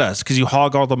won't let us because you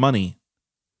hog all the money.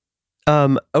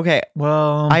 Okay.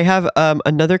 Well, I have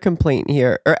another complaint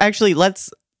here. Or actually,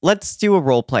 let's do a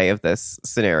role play of this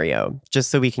scenario just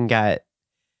so we can get.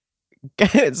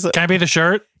 So Can I be the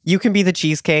shirt? you can be the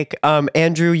cheesecake.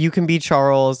 Andrew, you can be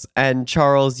Charles, and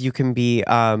Charles, you can be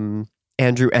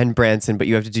Andrew and Branson, but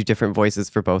you have to do different voices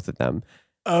for both of them.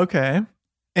 okay.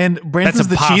 And Branson's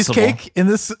the impossible. cheesecake in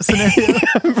this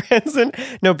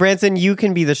scenario? Branson, you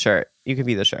can be the shirt. You can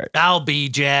be the shirt. I'll be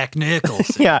Jack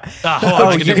Nicholson. Yeah. Oh,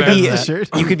 I can do you could better be than the that. shirt.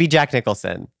 you could be Jack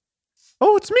Nicholson.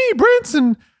 Oh, it's me,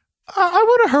 Branson. I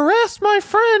want to harass my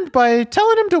friend by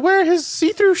telling him to wear his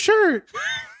see-through shirt.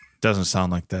 Doesn't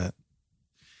sound like that.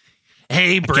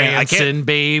 Hey, I Branson, can't-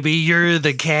 baby, you're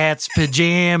the cat's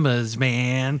pajamas,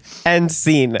 man. End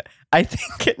scene. I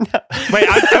think it. Wait,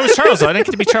 I was Charles, though. I didn't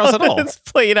get to be Charles at all. It's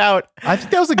played out. I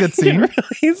think that was a good You scene.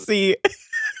 really see.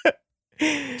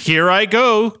 Here I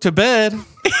go to bed.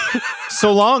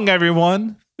 So long,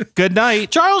 everyone. Good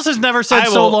night. Charles has never said I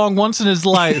so will- long once in his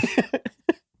life.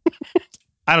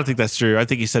 I don't think that's true. I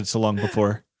think he said so long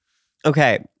before.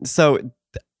 Okay, so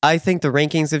I think the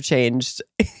rankings have changed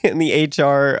in the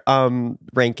HR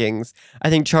rankings. I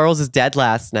think Charles is dead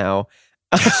last now.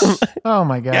 Oh,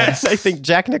 my God. Yes. I think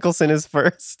Jack Nicholson is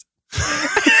first.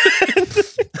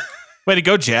 Way to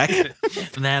go, Jack.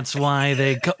 That's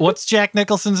why what's Jack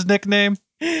Nicholson's nickname?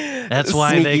 That's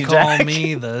why they Sneaky call Jack.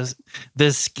 me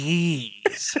the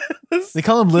skis. They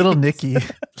call him Little Nicky.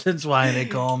 That's why they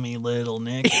call me Little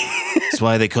Nick. That's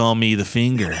why they call me the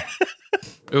finger.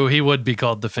 Oh, he would be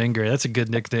called the Finger. That's a good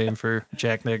nickname for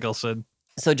Jack Nicholson.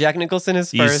 So Jack Nicholson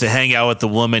is Used first. to hang out with a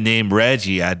woman named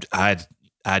Reggie. I'd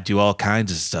do all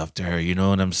kinds of stuff to her. You know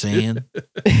what I'm saying?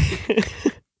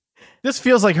 This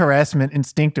feels like harassment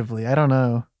instinctively. I don't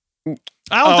know.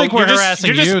 I don't think we're harassing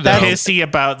you're just you, though. pissy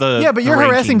about the Yeah, but you're the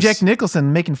harassing rankings. Jack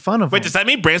Nicholson, making fun of Wait, him. does that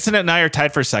mean Branson and I are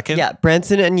tied for second? Yeah,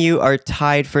 Branson and you are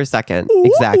tied for second.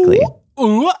 Exactly.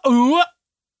 Ooh, ooh.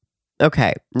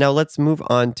 Okay, now let's move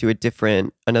on to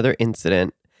another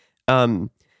incident.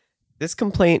 This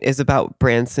complaint is about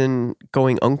Branson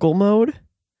going uncle mode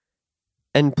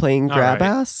and playing All grab right.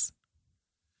 ass.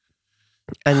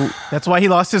 And That's why he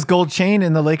lost his gold chain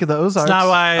in the Lake of the Ozarks. It's not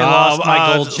why I lost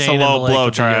my gold chain. It's a in the low Lake blow,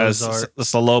 of the Chaz. Ozarks.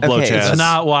 It's a low blow, Okay, Chaz. It's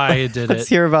not why I did let's it.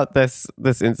 hear about this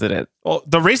incident. Well,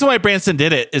 the reason why Branson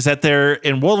did it is that there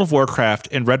in World of Warcraft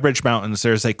in Red Ridge Mountains,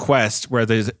 there's a quest where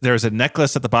there's a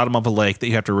necklace at the bottom of a lake that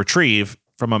you have to retrieve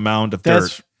from a mound of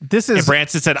dirt. This And is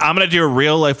Branson said, "I'm going to do a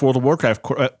real life World of Warcraft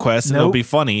quest, and it'll Nope. be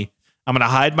funny. I'm going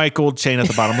to hide my gold chain at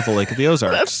the bottom of the Lake of the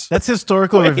Ozarks." that's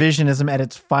historical revisionism at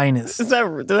its finest. Did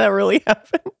that really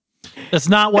happen? That's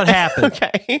not what happened.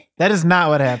 Okay. That is not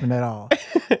what happened at all.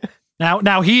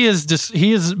 Now he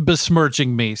is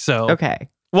besmirching me. So Okay.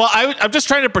 Well, I'm just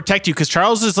trying to protect you because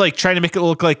Charles is like trying to make it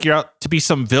look like you're out to be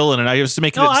some villain, and I was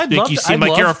making make you seem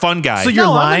like you're a fun guy. So you're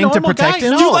lying to protect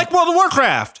him? You like World of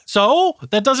Warcraft. So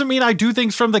that doesn't mean I do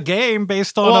things from the game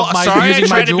based on using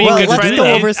my jewels. Let's go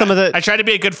over some of the. I try to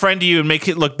be a good friend to you and make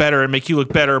it look better and make you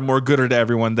look better and more gooder to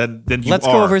everyone than you Let's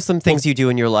are. go over some things you do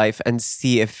in your life and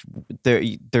see if there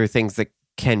are things that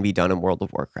can be done in World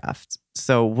of Warcraft.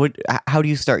 So how do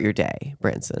you start your day,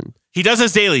 Branson? He does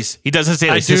his dailies. His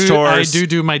I chores.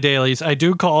 do my dailies. I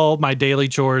do call my daily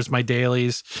chores my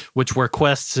dailies, which were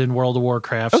quests in World of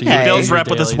Warcraft. Okay. So He builds your rep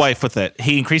with his dailies. wife with it.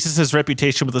 He increases his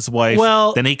reputation with his wife.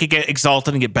 Well- then he could get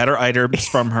exalted and get better items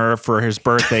from her for his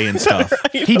birthday and stuff.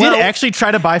 He did actually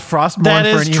try to buy Frostmourne That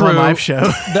for is an true. E1 live show.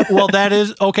 That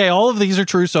is okay. All of these are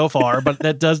true so far, but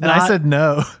that does And not I said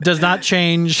no. does not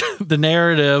change the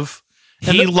narrative.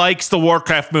 He likes the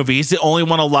Warcraft movie. He's the only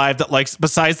one alive that likes,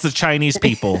 besides the Chinese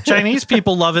people. Chinese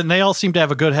people love it, and they all seem to have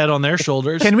a good head on their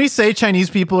shoulders. Can we say Chinese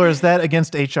people, or is that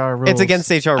against HR rules? It's against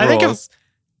HR I think rules.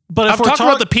 But I'm if we're talking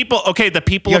about the people. Okay, the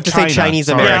people You of have to say China. Chinese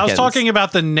Sorry. American. I was talking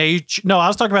about the nation. No, I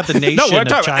was talking about the nation. No, we're of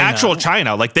talking China. actual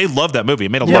China. Like they love that movie.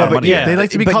 It made a Yeah, lot of but money. yeah. they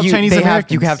like to be But called Chinese you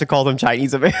Americans. have to call them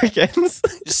Chinese Americans.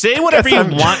 Say whatever you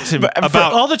I'm- want to but-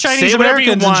 about All the Chinese say whatever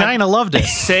you Americans in want. China loved it.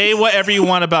 Say whatever you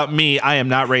want about me. I am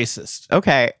not racist.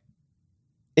 Okay.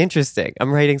 Interesting.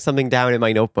 I'm writing something down in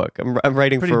my notebook. I'm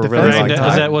writing Pretty for a really long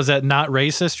defensive. time. Was that not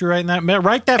racist? You're writing that?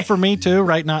 Write that for me too.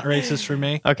 Write not racist for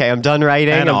me. Okay, I'm done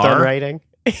writing. And I'm done R? writing.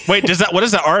 Wait, what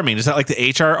does that R mean? Is that like the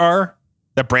HRR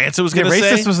that Branson was Yeah, going to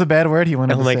racist say? was the bad word he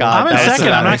wanted Oh to my say. God. I'm in that's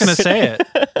second. I'm not nice. going to say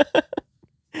it.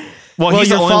 Well, he's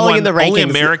you're the only falling one, in the only rankings.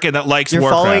 American that likes You're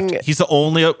Warcraft. falling- He's the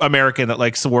only American that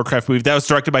likes the Warcraft movie. That was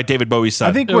directed by David Bowie's son.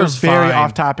 I think It we're was very fine.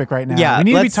 off topic right now. Yeah, we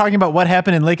need to be let's- talking about what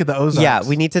happened in Lake of the Ozarks. Yeah,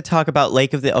 we need to talk about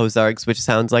Lake of the Ozarks, which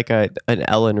sounds like an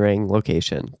Ellen Ring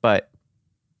location. But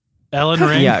Ellen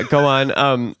Ring. yeah, go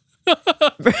on.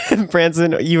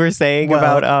 Branson, you were saying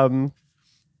Well-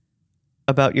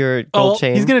 about your gold Oh,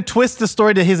 chain. He's going to twist the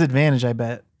story to his advantage, I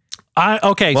bet.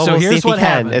 Okay, Well, so we'll see here's if he what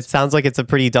can. happens. It sounds like it's a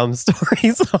pretty dumb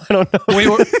story, so I don't know. We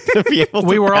were- if he's gonna be able to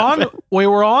we were wrap on it. we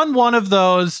were on one of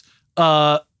those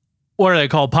what are they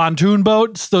called, pontoon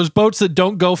boats, those boats that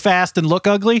don't go fast and look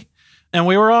ugly, and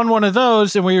we were on one of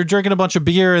those and we were drinking a bunch of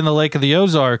beer in the Lake of the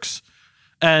Ozarks,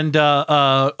 and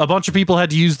a bunch of people had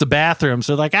to use the bathroom,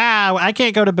 so like I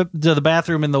can't go to the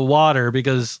bathroom in the water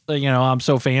because I'm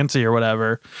so fancy or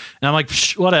whatever, and I'm like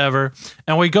psh, whatever,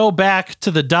 and we go back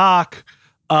to the dock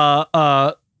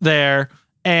there,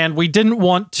 and we didn't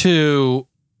want to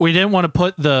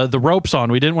put the ropes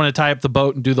on. We didn't want to tie up the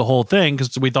boat and do the whole thing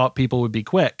because we thought people would be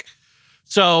quick.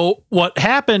 So what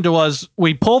happened was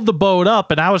we pulled the boat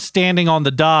up, and I was standing on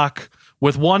the dock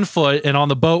with one foot and on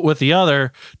the boat with the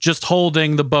other, just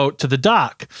holding the boat to the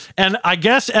dock. And I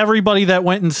guess everybody that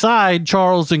went inside,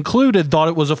 Charles included, thought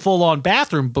it was a full-on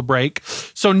bathroom break.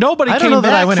 So nobody I don't came know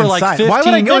that back I went for inside. like 15 Why would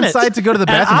I go minutes. inside to go to the And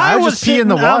bathroom? I would just pee in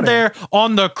the sitting out water. there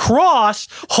on the cross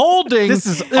holding. This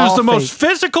is it was all the most fake.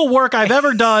 physical work I've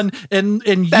ever done in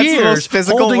That's the years. most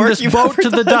physical holding work this you've boat ever to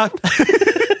the dock.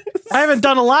 I haven't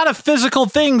done a lot of physical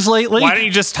things lately. Why don't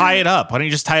you just tie it up? Why don't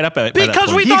you just tie it up at that Because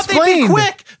we point? He thought they'd be explained.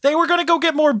 quick. They were going to go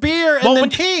get more beer and Well, then when-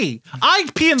 pee. I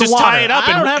pee in the Just water. tie it up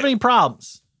I and- don't have any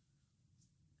problems.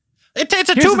 It's a Here's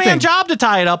the two-man thing. job to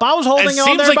tie it up. I was holding It on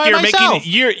seems there like by you're myself.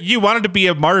 you wanted to be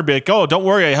a martyr, be like, oh, don't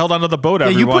worry, I held onto the boat. you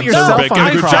Everyone, put yourself Good on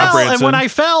the job, cross. I fell, and Branson. when I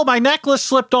fell, my necklace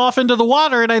slipped off into the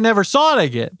water, and I never saw it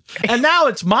again. And now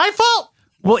it's my fault.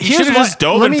 Well, You here's should've what, just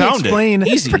dove let and me found it. explain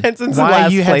Easy. Branson's in why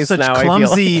last you had place such now, I feel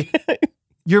clumsy. like.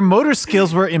 Your motor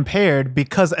skills were impaired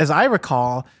because, as I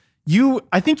recall,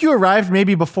 I think you arrived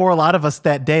maybe before a lot of us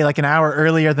that day, like an hour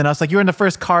earlier than us. Like you were in the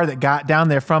first car that got down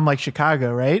there from like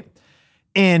Chicago, right?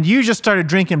 And you just started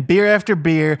drinking beer after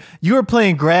beer. You were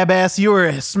playing grab ass. You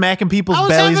were smacking people's I was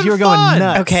bellies. having You were going fun.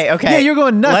 nuts. Okay. Yeah, you're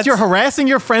going nuts. Let's- You're harassing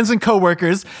your friends and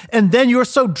coworkers, and then you were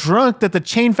so drunk that the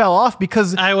chain fell off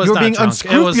because I was you were not being drunk.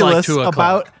 It was like unscrupulous 2 o'clock.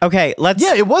 about. Okay, let's.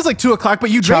 Yeah, it was like 2:00, but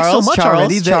you drank so Charles, much Charles,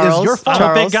 already that is Charles, your fault. I'm a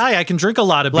Charles, big guy. I can drink a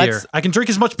lot of beer. let's- I can drink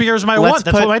as much beer as I let's want.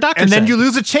 That's put- what my doctor And said. then you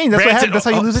lose a chain. That's what Branson, happens.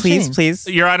 That's how you lose a please, chain. please.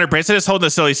 Your Honor, Branson is holding the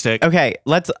silly stick. Okay,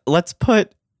 let's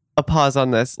put a pause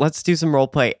on this. Let's do some role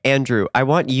play. Andrew, I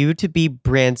want you to be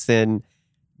Branson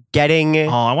getting Oh,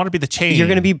 I want to be the chain. You're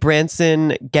gonna be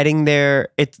Branson getting there.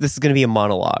 This is gonna be a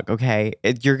monologue, okay?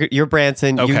 You're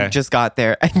Branson. Okay. You just got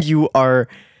there, and you are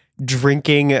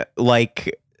drinking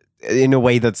like in a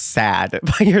way that's sad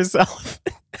by yourself.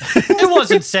 It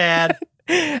wasn't sad.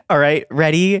 All right,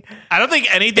 ready? I don't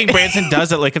think anything Branson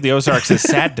does at Lake of the Ozarks is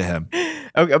sad to him.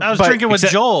 Okay, I was but drinking with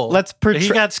Joel. let's He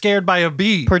got scared by a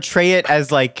bee. portray it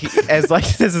as like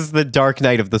this is the dark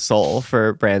night of the soul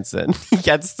for Branson. He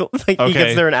gets he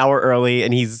gets there an hour early,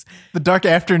 and he's The dark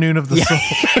afternoon of the soul.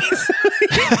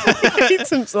 he hates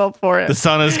himself for it. The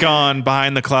sun is gone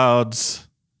behind the clouds.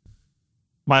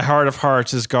 My heart of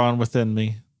hearts is gone within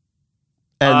me.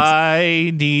 And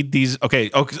I need these.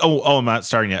 Okay. Oh, I'm not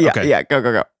starting yet. yeah, Okay. yeah,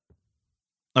 go.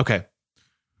 Okay.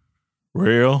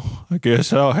 Well, I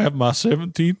guess I'll have my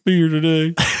 17th beer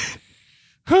today.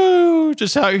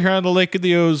 Just out here on the Lake of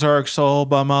the Ozarks all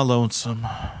by my lonesome.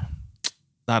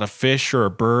 Not a fish or a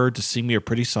bird to sing me a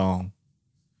pretty song.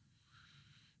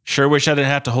 Sure wish I didn't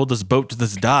have to hold this boat to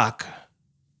this dock.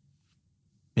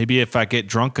 Maybe if I get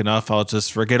drunk enough, I'll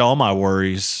just forget all my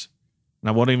worries. And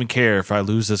I won't even care if I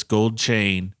lose this gold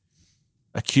chain.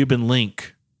 A Cuban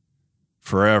link.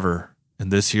 Forever in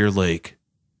this here lake.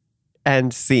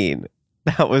 And scene.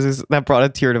 That brought a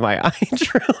tear to my eye.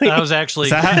 Truly. That was actually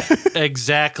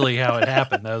exactly how it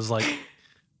happened. That was like,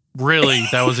 really,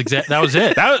 that was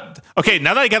it. Okay,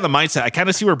 now that I got the mindset, I kind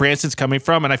of see where Branson's coming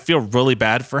from, and I feel really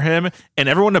bad for him. And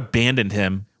everyone abandoned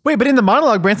him. Wait, but in the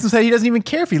monologue, Branson said he doesn't even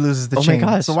care if he loses the chain. Oh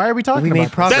my gosh. So why are we talking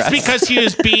about progress. That's because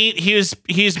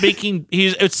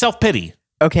it's self-pity.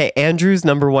 Okay, Andrew's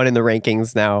number 1 in the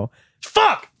rankings now.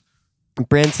 Fuck!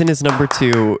 Branson is number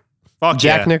 2. Fuck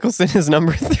Jack yeah. Nicholson is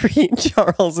number 3.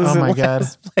 Charles is Oh my in God.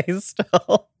 last place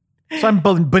still. So I'm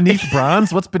beneath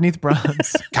bronze? What's beneath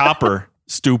bronze? Copper.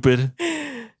 Stupid.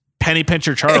 Penny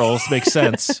Pincher Charles makes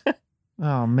sense.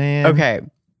 Oh, man. Okay.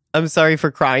 I'm sorry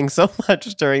for crying so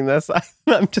much during this.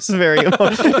 I'm just very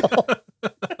emotional.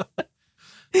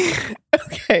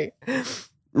 Okay.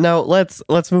 Now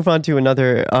let's move on to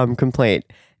another complaint.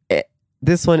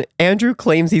 This one, Andrew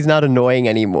claims he's not annoying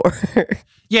anymore.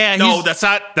 Yeah. No, that's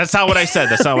not what I said.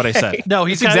 That's not what I said. No,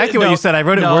 he's That's exactly what you said. I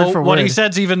wrote it word for What word. he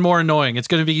said's even more annoying. It's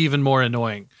going to be even more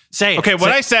annoying. Say it. Okay,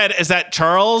 what I said is that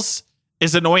Charles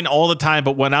is annoying all the time,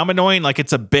 but when I'm annoying, like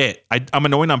it's a bit. I'm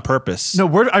annoying on purpose. No,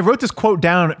 I wrote this quote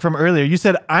down from earlier. You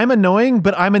said, I'm annoying,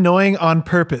 but I'm annoying on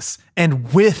purpose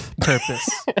and with purpose.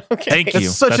 Thank you.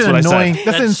 That's such That's an what I annoying, said.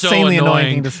 that's an so insanely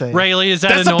annoying thing to say. Rayleigh, is that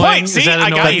That's the annoying? point. See, Is that I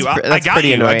got annoying? you. That's got pretty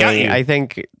you. I annoying. got you. I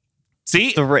think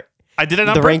See, the I did it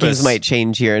on the purpose. rankings might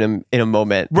change here in a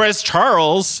moment. Whereas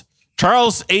Charles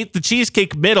ate the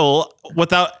cheesecake middle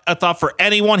without a thought for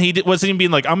anyone. He wasn't even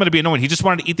being like, I'm going to be annoying. He just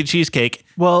wanted to eat the cheesecake.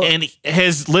 Well- and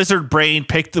his lizard brain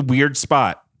picked the weird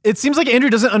spot. It seems like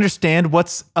Andrew doesn't understand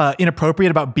what's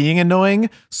inappropriate about being annoying.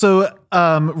 So,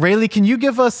 Rayleigh, can you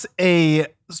give us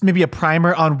maybe a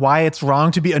primer on why it's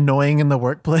wrong to be annoying in the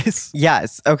workplace?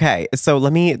 Yes. Okay. So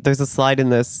there's a slide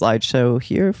in this slideshow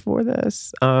here for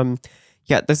this.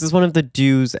 Yeah, this is one of the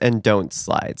do's and don'ts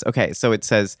slides. Okay. So it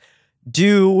says,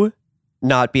 do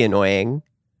not be annoying.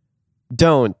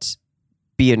 Don't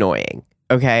be annoying.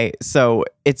 Okay. So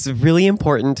it's really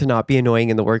important to not be annoying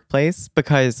in the workplace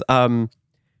because,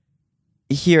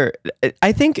 here,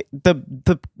 I think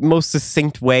the most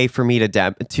succinct way for me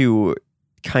to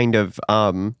kind of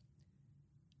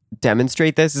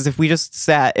demonstrate this is if we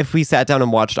sat down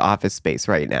and watched Office Space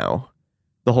right now,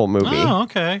 the whole movie. Oh,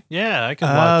 okay. Yeah, I could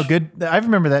Oh, watch. good. I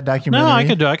remember that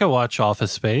documentary. No, I could watch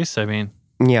Office Space. I mean,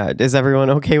 Yeah, is everyone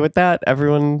okay with that?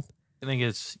 Everyone? I think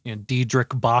it's Diedrich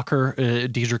Bach.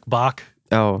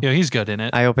 Oh, Yeah, he's good in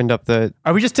it. I opened up the.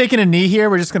 Are we just taking a knee here?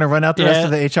 We're just going to run out the rest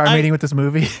of the HR meeting with this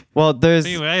movie? Well, there's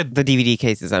Anyway, the DVD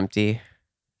case is empty.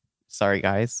 Sorry,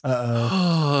 guys.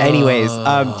 Uh-oh. Anyways,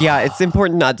 yeah, it's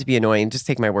important not to be annoying. Just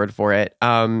take my word for it.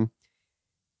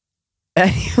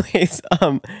 Anyways,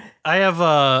 I have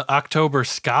October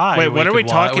Sky. Wait, what are we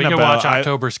talking We can about? watch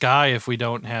October Sky if we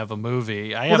don't have a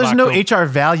movie. Well, there's no HR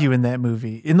value in that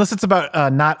movie, unless it's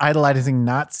about not idolizing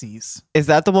Nazis. is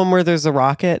that the one where there's a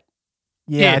rocket?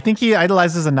 Yeah, Yeah. I think he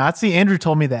idolizes a Nazi. Andrew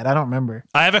told me that. I don't remember.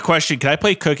 I have a question. Can I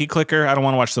play Cookie Clicker? I don't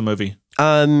want to watch the movie.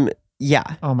 Yeah,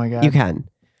 Oh my God. you can.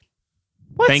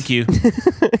 What? Thank you.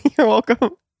 You're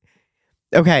welcome.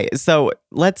 Okay, so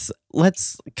let's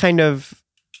kind of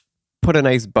put a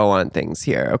nice bow on things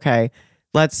here, okay?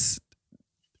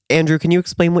 Andrew, can you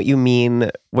explain what you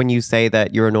mean when you say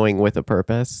that you're annoying with a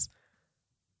purpose?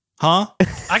 Huh?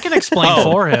 I can explain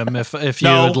for him if you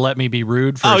No. would let me be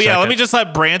rude for a Oh, second. yeah. Let me just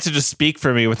let Branson just speak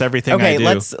for me with everything I Okay, do.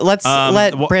 let's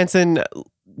let wh- Branson,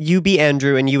 you be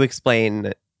Andrew and you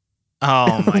explain.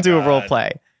 Oh, my Do a role God.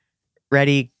 play.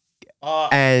 Ready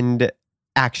and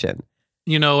action.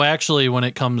 Actually, when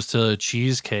it comes to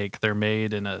cheesecake, they're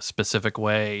made in a specific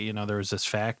way. There was this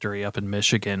factory up in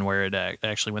Michigan where it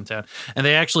actually went down. And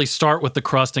they actually start with the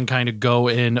crust and kind of go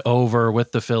in over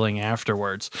with the filling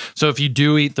afterwards. So if you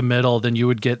do eat the middle, then you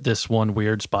would get this one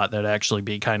weird spot that'd actually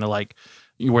be kind of like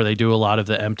where they do a lot of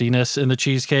the emptiness in the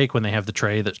cheesecake when they have the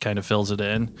tray that kind of fills it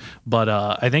in. But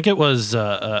I think it was,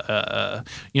 the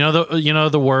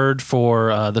word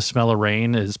for the smell of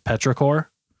rain is petrichor.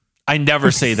 I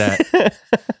never say that.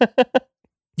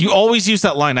 You always use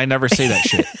that line. I never say that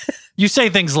shit. You say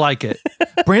things like it.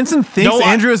 Branson thinks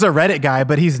Andrew is a Reddit guy,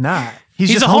 but he's not.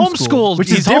 He's just homeschooled. Which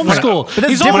he's is different. homeschooled. But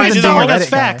he's different always than being a telling us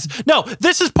Reddit guy. facts. No,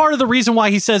 this is part of the reason why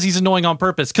he says he's annoying on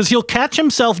purpose, because he'll catch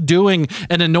himself doing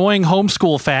an annoying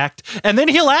homeschool fact, and then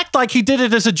he'll act like he did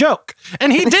it as a joke.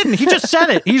 And he didn't. He just said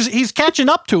it. He's catching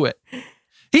up to it.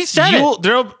 He said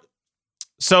it.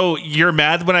 So you're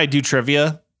mad when I do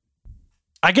trivia?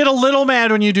 I get a little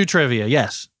mad when you do trivia,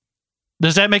 yes.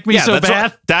 Does that make me so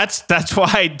bad? That's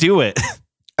why I do it.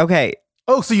 Okay.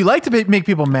 Oh, so you like to make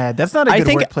people mad. That's not a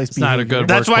good workplace behavior. Not a good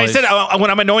That's why I said when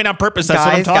I'm annoying on purpose, that's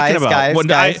what I'm talking about.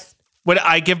 When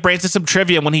I give Branson some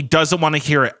trivia when he doesn't want to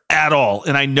hear it at all,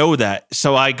 and I know that.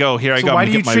 So I go, here I go. Why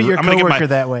do you treat your coworker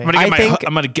that way? I'm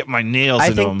going to get my nails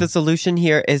into him. I think the solution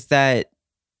here is that,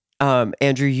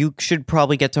 Andrew, you should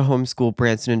probably get to homeschool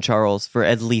Branson and Charles for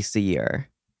at least a year.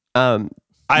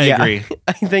 I agree.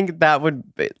 I think that would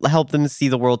help them see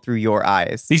the world through your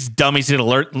eyes. These dummies need to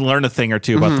learn a thing or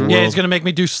two about the world. Yeah, he's going to make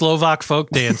me do Slovak folk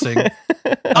dancing.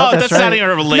 That's not even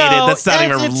related. No, that's not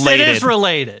even related. It is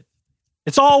related.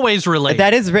 It's always related.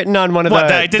 That is written on one of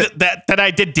the... That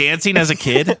I did dancing as a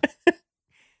kid?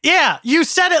 Yeah, you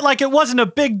said it like it wasn't a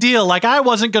big deal. Like I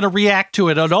wasn't going to react to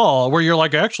it at all. Where you're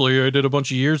like, actually, I did a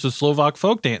bunch of years of Slovak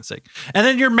folk dancing. And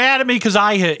then you're mad at me because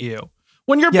I hit you.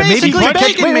 When you're basically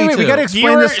begging me to. We got to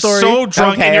explain this story. So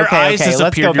drunk and your eyes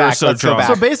disappeared. You were so drunk.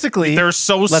 So basically, they're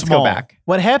so let's small. Go back.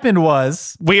 What happened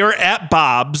was we were at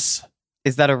Bob's.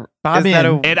 Is that a Bob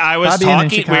Inn? And I was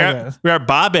talking. We were at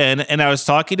Bob Inn, and I was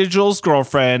talking to Joel's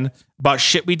girlfriend about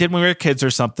shit we did when we were kids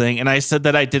or something. And I said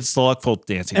that I did Slovak folk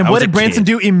dancing. And what did Branson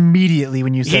do immediately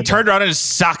when you said he turned around and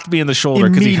socked me in the shoulder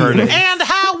because he heard it. And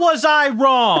how was I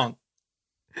wrong?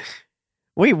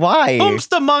 Wait, why?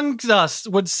 Whomst amongst us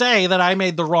would say that I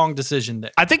made the wrong decision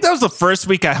there? I think that was the first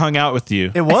week I hung out with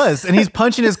you. It was, and he's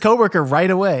punching his coworker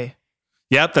right away.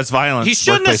 Yep, that's violence. He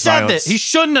shouldn't have said that. He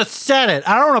shouldn't have said it.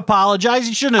 I don't apologize.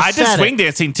 He shouldn't have said it. I did swing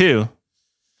dancing too.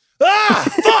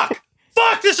 Fuck!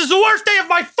 Fuck! This is the worst day of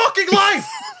my fucking life!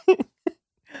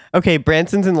 Okay,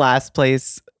 Branson's in last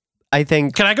place. I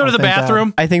think. Can I go to the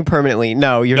bathroom? I think permanently.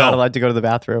 No, you're not allowed to go to the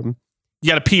bathroom. You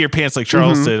got to pee your pants like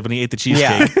Charles did when he ate the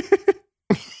cheesecake. Yeah.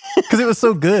 Because it was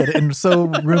so good and so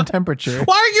room temperature.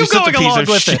 Why are you going along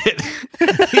with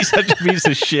it? He's such a piece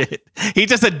of shit. He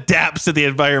just adapts to the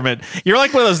environment. You're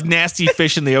like one of those nasty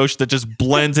fish in the ocean that just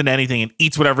blends into anything and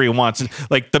eats whatever he wants.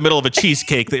 Like the middle of a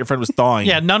cheesecake that your friend was thawing.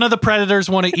 Yeah, none of the predators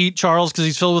want to eat Charles because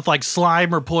he's filled with like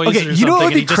slime or poison or something. You know what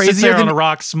would be and he just sits there on a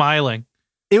rock smiling.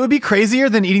 It would be crazier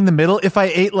than eating the middle if I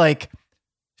ate like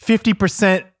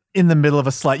 50% in the middle of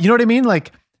a slice. You know what I mean?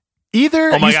 Like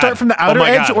either you start from the outer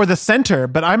edge or the center,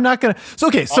 but I'm not going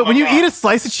to. So when you eat a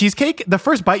slice of cheesecake, the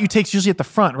first bite you take is usually at the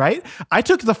front, right? I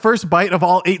took the first bite of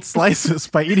all 8 slices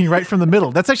by eating right from the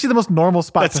middle. That's actually the most normal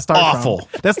spot to start from.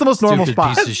 That's the most normal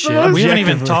spot. Piece of shit. We haven't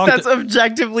even talked. That's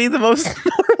objectively the most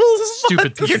normal spot.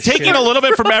 Stupid piece You're of shit. taking a little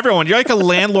bit from everyone. You're like a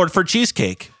landlord for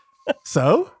cheesecake.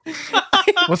 So?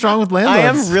 What's wrong with landlords? I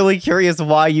am really curious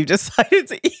why you decided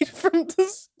to eat from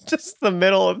just the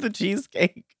middle of the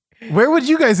cheesecake. Where would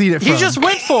you guys eat it from? He just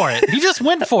went for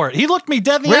it. He looked me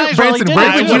dead in the eyes. Branson,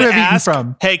 where would you have eaten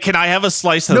from? Hey, can I have a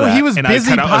slice of that? No, he was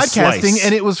busy podcasting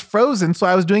and it was frozen, so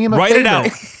I was doing him a favor.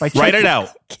 Write it out.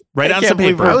 Write on some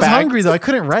paper. I was hungry though. I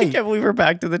couldn't write. I can't believe we're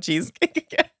back to the cheesecake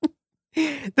again.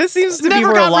 This seems to be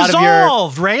never where a lot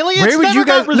resolved, of your... Rayleigh. Where would you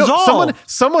guys... resolved. No,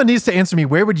 someone needs to answer me.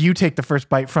 Where would you take the first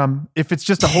bite from if it's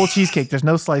just a whole cheesecake? There's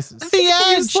no slices. The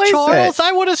edge, Charles.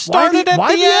 I would have started at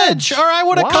the edge. Or I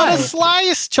would have cut a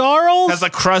slice, Charles. Because the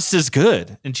crust is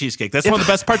good in cheesecake. That's one of the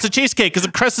best parts of cheesecake because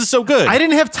the crust is so good. I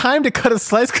didn't have time to cut a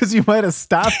slice because you might have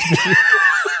stopped me.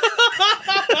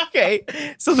 Okay,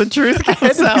 so the truth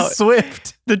comes out.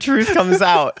 Swift. The truth comes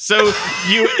out. So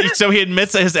he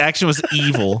admits that his action was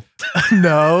evil.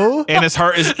 No. And his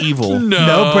heart is evil.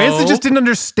 No, Branson just didn't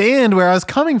understand where I was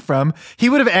coming from. He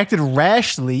would have acted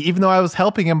rashly, even though I was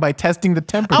helping him by testing the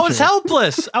temperature. I was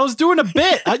helpless. I was doing a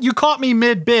bit. You caught me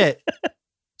mid-bit.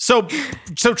 So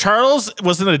Charles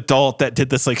was an adult that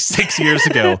did this like 6 years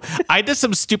ago. I did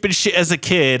some stupid shit as a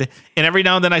kid, and every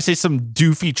now and then I say some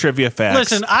doofy trivia facts.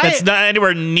 Listen, that's not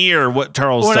anywhere near what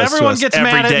Charles when does to everyone us gets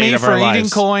every mad at day me of for our eating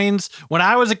lives. coins, when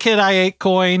I was a kid, I ate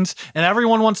coins, and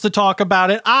everyone wants to talk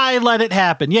about it. I let it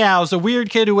happen. Yeah, I was a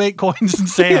weird kid who ate coins in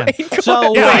sand.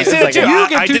 So Yeah, I wait, said it too. you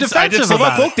get I too did defensive some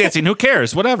about folk it. dancing. Who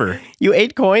cares? Whatever. You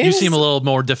ate coins? You seem a little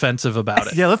more defensive about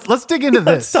it. Yeah, let's dig into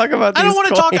Let's this. talk about I don't want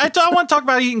to talk. coins. I don't want to talk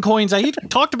about eating coins.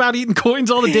 Talked about eating coins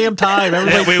all the damn time.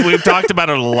 Everybody, We've talked about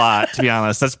it a lot, to be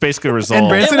honest. That's basically resolved. And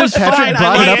Branson It and was Patrick fine.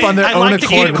 brought I it like- up on their I own like to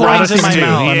accord. eat without coins us in my doing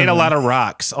mouth. He fun ate of a them. lot of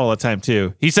rocks all the time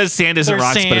too. He says sand isn't there's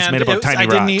rocks, but it's made up of tiny I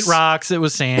rocks. didn't eat rocks. It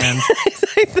was sand.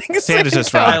 I think Sand is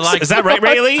just counts. rocks. Is that right,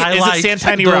 Rayleigh? I Is it liked sand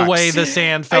tiny the rocks? way the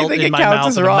sand felt think in it my counts mouth,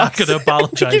 as and I'm not rocks. going to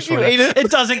apologize If for you that. ate it.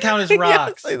 It doesn't count as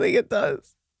rocks. Yes, I think it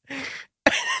does.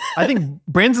 I think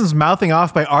Branson's mouthing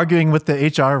off by arguing with the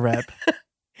HR rep.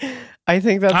 I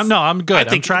think that's. I'm good. I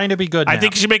think- I'm trying to be good I now.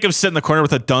 think you should make him sit in the corner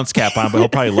with a dunce cap on, but he'll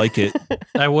probably like it.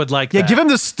 I would like Yeah, that. give him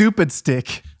the stupid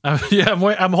stick.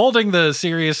 I'm holding the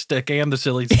serious stick and the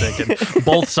silly stick, and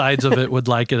both sides of it would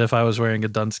like it if I was wearing a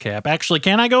dunce cap. Actually,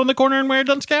 can I go in the corner and wear a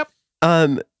dunce cap?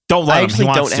 Don't let I him. He actually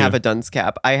wants don't to. have a dunce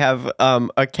cap. I have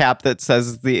a cap that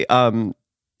says the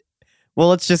well,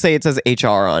 let's just say it says HR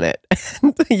on it.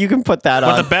 You can put that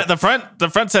on. But the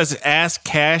front says ass,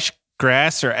 cash,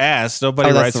 grass, or ass. Nobody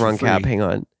Oh, that's writes the for wrong free. cap. Hang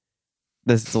on.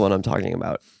 This is the one I'm talking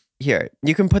about. Here,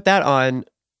 you can put that on.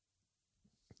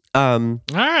 All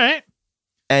right.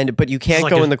 But you can't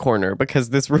like go a- in the corner because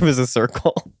this room is a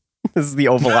circle. This is the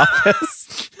Oval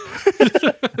Office.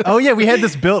 Oh yeah, we had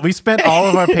this built. We spent all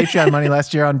of our Patreon money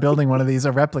last year on building one of these,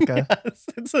 a replica. Yes,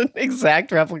 it's an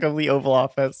exact replica of the Oval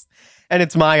Office. And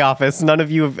it's my office. None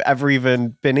of you have ever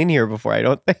even been in here before, I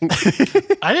don't think.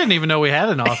 I didn't even know we had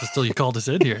an office till you called us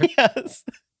in here. Yes.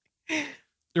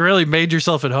 You really made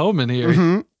yourself at home in here.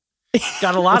 Mhm.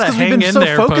 Got a lot That's of 'cause we've hang been in so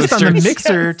there focused on the posters.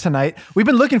 mixer tonight. We've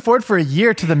been looking forward for a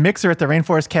year to the mixer at the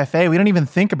Rainforest Cafe. We don't even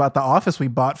think about the office we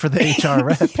bought for the HR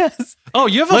rep. Yes. Oh,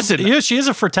 you have Listen. she has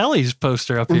a Fratelli's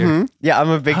poster up here. Mhm. Yeah, I'm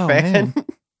a big Oh, fan.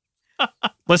 Mm-hmm.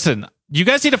 Listen, you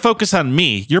guys need to focus on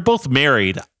me. You're both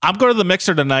married. I'm going to the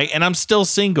mixer tonight, and I'm still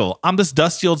single. I'm this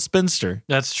dusty old spinster.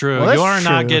 That's true. Well, that's you are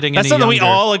not true. getting That's any something we younger.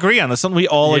 all agree on. That's something we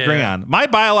all Yeah. agree on. My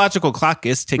biological clock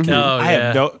is ticking. Oh, I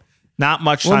have yeah. not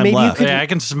much Well, time maybe you left. could- Yeah, I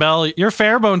can smell your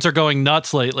pheromones are going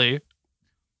nuts lately.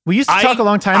 We used to I- talk a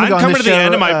long time I'm ago on coming this to the show.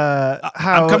 end of my-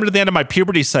 how, I'm coming to the end of my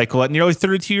puberty cycle at nearly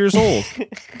 32 years old.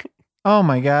 oh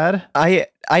my god.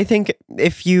 I think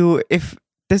if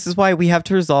this is why we have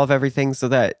to resolve everything so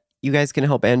that you guys can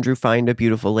help Andrew find a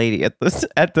beautiful lady at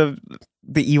the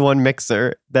E1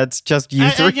 mixer. That's just you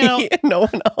three, you know- and no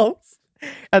one else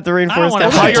at the I don't Rainforest wanna I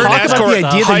Cafe. want to Hire an talk about escort. the idea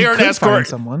that you Hire an could escort. find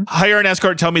someone. Hire an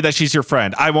escort. Tell me that she's your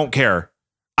friend. I won't care.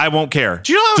 I won't care.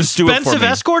 Do you know how Just do it for expensive me.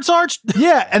 escorts are?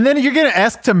 Yeah, and then you're gonna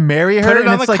ask to marry her, Put it and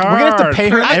on it's the like we're gonna have to card. pay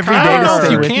her Put it on the every I day don't to know stay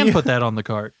if you with can you. put that on the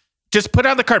card. Just put it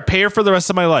on the card. Pay her for the rest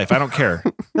of my life. I don't care.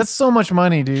 That's so much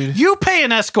money, dude. You pay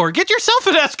an escort. Get yourself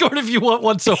an escort if you want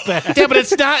one so bad. Yeah, but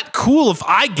it's not cool if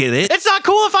I get it. It's not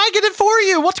cool if I get it for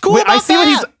you. What's cool Wait, about I see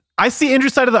that? I see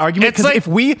Andrew's side of the argument It's because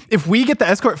like- if we get the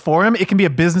escort for him, it can be a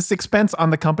business expense on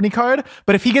the company card.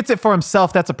 But if he gets it for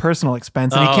himself, that's a personal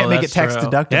expense, and he Oh, can't make it that's tax true.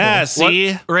 deductible. Yeah,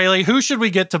 see? Rayleigh, who should we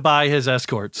get to buy his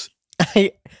escorts?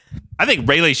 I think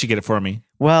Rayleigh should get it for me.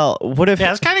 Well, what if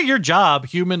Yeah, it's kind of your job,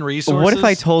 human resources. what if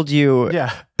I told you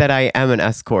Yeah. that I am an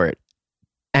escort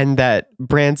and that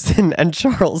Branson and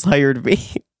Charles hired me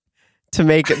to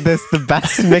make this the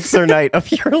best mixer night of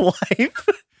your life?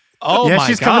 Oh yeah, my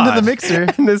she's God. coming to the mixer.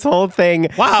 And this whole thing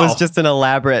Wow. was just an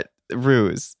elaborate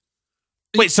ruse.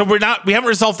 Wait, so we haven't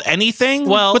resolved anything?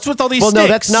 Well- what's with all these Well, no,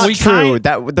 sticks? that's not We true.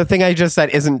 That the thing I just said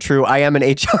isn't true. I am an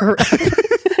HR rep.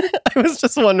 I was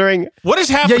just wondering. What is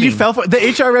Yeah, happening? you fell for the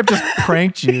HR rep just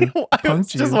pranked you. I was Punked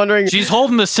just you. wondering She's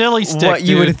holding the silly stick, what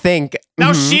you dude. would think.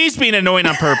 Now Mhm. she's being annoying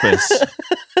on purpose.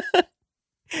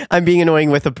 I'm being annoying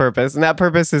with a purpose, and that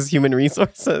purpose is human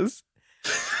resources.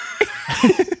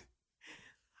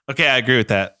 Okay, I agree with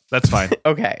that. That's fine.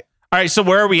 Okay. All right, so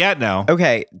where are we at now?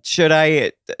 Okay. Should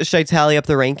I tally up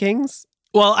the rankings?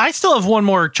 Well, I still have one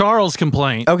more Charles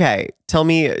complaint. Okay. Tell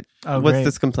me Oh, what's great.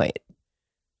 this complaint?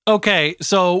 Okay,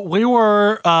 so we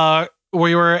were at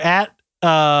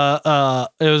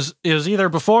it was either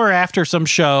before or after some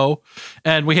show,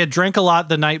 and we had drank a lot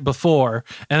the night before,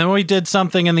 and then we did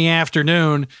something in the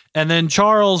afternoon, and then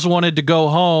Charles wanted to go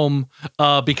home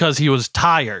because he was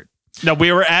tired. No,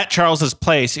 we were at Charles's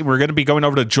place. We're going to be going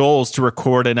over to Joel's to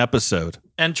record an episode.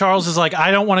 And Charles is like, I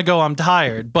don't want to go, I'm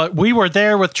tired. But we were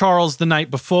there with Charles the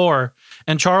night before,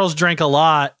 and Charles drank a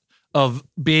lot of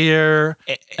beer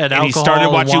and alcohol. He started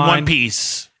watching wine, One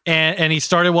Piece. And he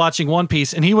started watching One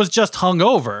Piece, and he was just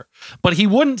hungover. But he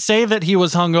wouldn't say that he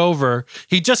was hungover.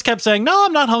 He just kept saying, "No,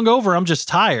 I'm not hungover. I'm just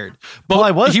tired." But Well,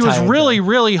 I was he was tired, really,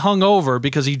 really hungover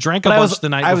because he drank a bunch the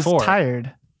night before. I was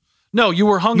tired. No, you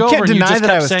were hungover. You can't and you deny just that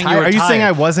kept I was saying tired. you were Are you tired. saying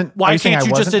I wasn't? Why can't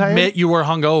you just tired? admit you were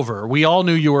hungover? We all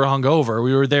knew you were hungover.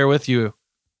 We were there with you.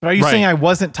 But are you saying I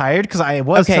wasn't tired? Because I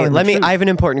was. Okay, telling the truth. I have an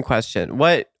important question.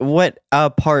 What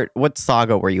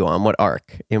saga were you on? What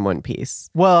arc in One Piece?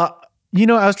 Well,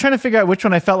 I was trying to figure out which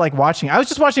one I felt like watching. I was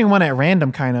just watching one at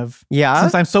random, kind of. Yeah.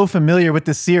 Since I'm so familiar with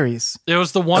this series. It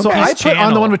was the One So Piece I put channel.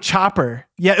 on the one with Chopper.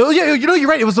 Yeah. You're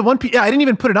right. It was the One Piece. Yeah, I didn't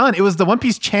even put it on. It was the One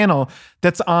Piece channel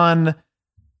that's on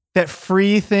that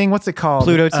free thing. What's it called?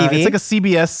 Pluto TV? It's like a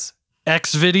CBS.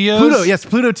 X videos. Pluto. Yes,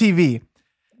 Pluto TV.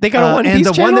 They got a One Piece and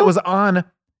the channel? one that was on.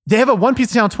 They have a One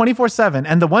Piece channel 24/7,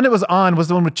 and the one that was on was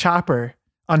the one with Chopper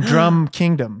on Drum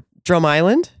Kingdom. Drum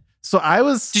Island? So I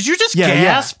was. Did you just Yeah, yeah.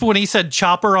 gasp when he said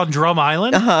Chopper on Drum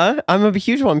Island? Uh-huh. I'm a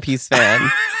huge One Piece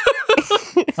fan.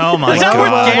 Oh my Is that what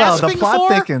god! gas- the gasping plot for?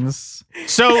 thickens.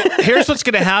 So here's what's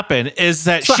going to happen is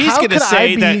that So she's how going to could I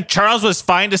say be- that Charles was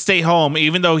fine to stay home,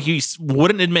 even though he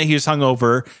wouldn't admit he was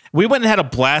hungover. We went and had a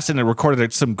blast and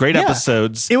recorded some great Yeah.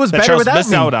 episodes. It was that better Charles without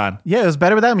missed me. out on. Yeah, it was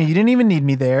better without me. You didn't even need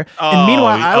me there. Oh, and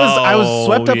meanwhile, I was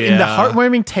swept up in the yeah.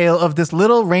 heartwarming tale of this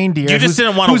little reindeer You just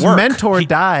didn't wanna whose work. mentor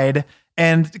died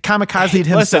and kamikazed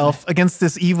himself against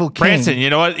this evil king. Branson, you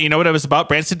know what? You know what it was about?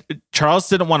 Branson, Charles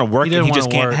didn't want to work, He didn't and he just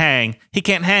wanna can't work. hang. He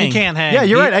can't hang. He can't hang. Yeah,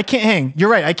 you're He- right. I can't hang. You're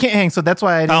right. I can't hang. So that's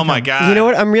why I didn't Oh my come. god! You know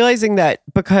what? I'm realizing that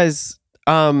because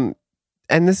and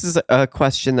this is a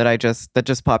question that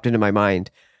just popped into my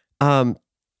mind.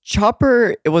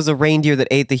 Chopper, it was a reindeer that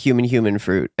ate the human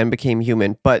fruit and became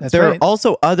human, but That's there are right.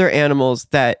 also other animals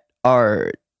that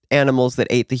are animals that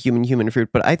ate the human fruit,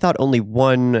 but I thought only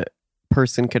one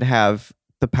person could have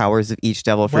the powers of each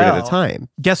devil fruit at a Well, time.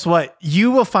 Guess what? You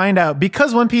will find out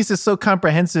because One Piece is so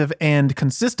comprehensive and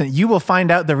consistent. You will find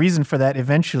out the reason for that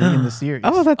eventually in the series.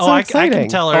 Oh, that's Oh, so I exciting. can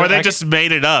tell her. Or they I just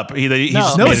made it up. He No.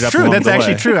 just no, made it's it up true. along That's the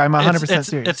actually way. true. I'm 100% it's,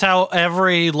 serious. it's how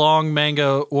every long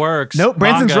manga works. Nope,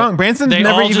 Branson's Manga. wrong. Branson's They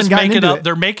never all even just gotten make it into up. it.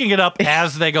 They're making it up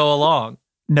as they go along.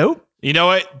 Nope. You know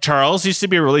what? Charles used to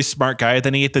be a really smart guy.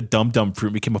 Then he ate the dum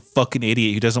fruit, became a fucking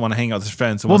idiot who doesn't want to hang out with his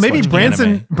friends. and Well, wants to maybe watch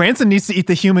anime. Branson needs to eat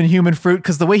the human fruit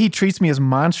because the way he treats me is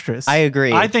monstrous. I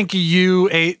agree. I think you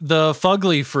ate the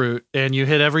fugly fruit and you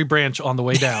hit every branch on the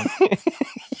way down.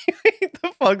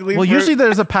 the fugly well, fruit. usually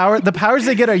there's a power. The powers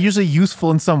they get are usually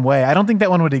useful in some way. I don't think that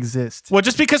one would exist. Well,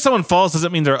 just because someone falls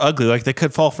doesn't mean they're ugly. Like they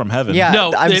could fall from heaven. Yeah,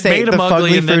 No, I'm it saying made the him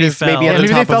ugly fugly and then fruit he is maybe fell. at Yeah, the maybe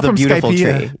they top fell of the from beautiful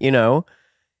Skypiea. tree, you know?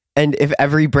 And if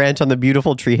every branch on the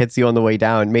beautiful tree hits you on the way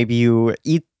down, maybe you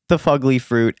eat the fugly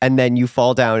fruit and then you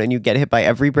fall down and you get hit by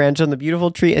every branch on the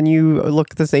beautiful tree and you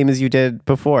look the same as you did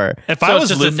before. If So I it's was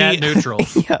just a net Luffy, neutral.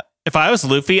 Yeah. if I was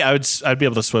Luffy, I'd be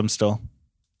able to swim still.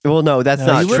 Well, no, that's No,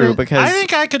 not you true wouldn't. because I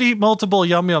think I could eat multiple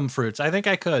yum fruits. I think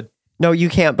I could. no, you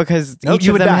can't because Nope, each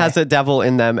you of would them die. has a devil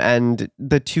in them and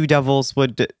the two devils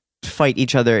would fight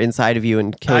each other inside of you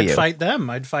and kill I'd you. fight them.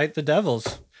 I'd fight the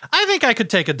devils. I think I could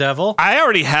take a devil. I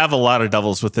already have a lot of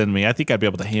devils within me. I think I'd be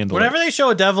able to handle Whenever it. they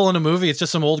show a devil in a movie, it's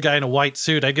just some old guy in a white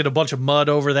suit. I get a bunch of mud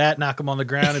over that, knock him on the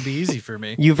ground. It'd be easy for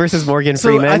me. You versus Morgan So,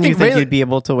 I Freeman, think you think Ray- you'd be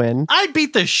able to win? I'd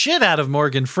beat the shit out of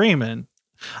Morgan Freeman.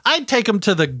 I'd take him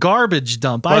to the garbage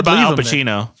dump. What I'd about leave Al him there.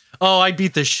 Pacino? Oh, I'd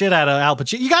beat the shit out of Al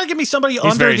Pacino. You got to give me somebody He's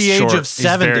under very the short. age of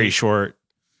 70. He's very short.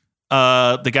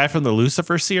 The guy from the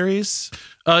Lucifer series.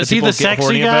 Is he people the get sexy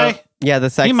horny guy? about? Yeah,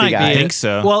 the sexy He might guy. I be. think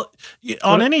so. Well,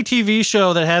 on any TV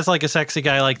show that has like a sexy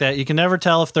guy like that, you can never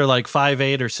tell if they're like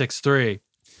 5'8" or 6'3".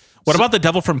 What about the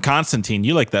devil from Constantine?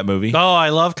 You like that movie? Oh, I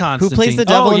love Constantine. plays the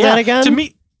devil oh, in yeah. that again? To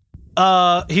me,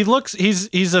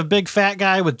 he's a big fat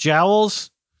guy with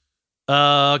jowls.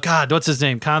 God, what's his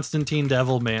name? Constantine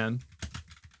Devilman.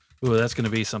 Ooh, that's gonna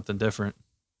be something different.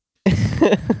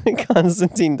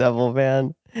 Constantine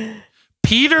Devilman.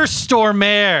 Peter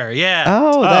Stormare. Yeah.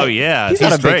 Oh, yeah. He's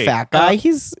not a big great. fat guy.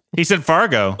 He's He's in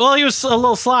Fargo. Well, he was a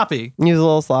little sloppy. a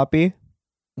little sloppy.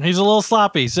 He's a little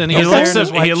sloppy. And He was looks. wearing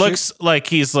his white He shoes. looks like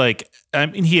he's like. I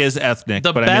mean, he is ethnic,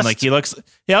 The but I mean, best- like he looks.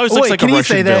 He always Oh, looks wait, like can a he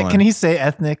Russian say that? villain. Can he say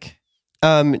ethnic?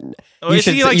 Oh, You is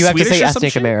should. he, like, You have to Swedish say or some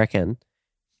ethnic shit? American.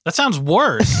 That sounds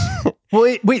worse.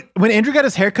 Well, wait. When Andrew got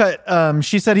his haircut,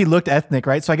 she said he looked ethnic,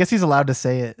 right? So I guess he's allowed to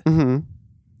say it. hmm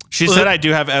She said I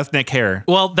do have ethnic hair.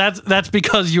 Well, that's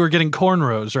because you were getting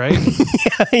cornrows, right?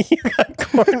 Yeah, you got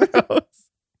cornrows.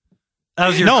 That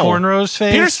was your No. cornrows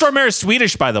phase. Peter Stormare is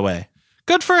Swedish, by the way.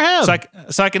 Good for him.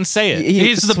 So I can say it.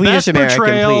 He's the Swedish best American,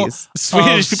 portrayal. please.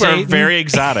 Swedish people are Satan. very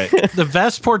exotic. The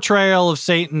best portrayal of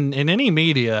Satan in any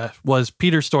media was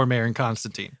Peter Stormare in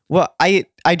Constantine. Well, I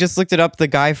just looked it up. The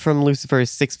guy from Lucifer is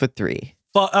 6'3".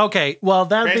 But okay, well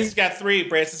that'd be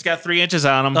Branson's got 3 inches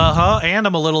on him. and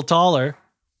I'm a little taller.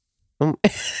 Oh,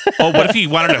 what if he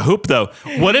wanted to hoop though?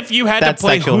 What if you had That's to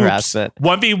play sexual hoops harassment.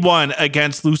 1v1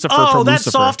 against Lucifer Oh, from that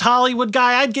Lucifer? soft Hollywood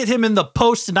guy, I'd get him in the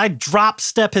post and I'd drop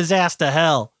step his ass to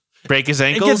hell. Break his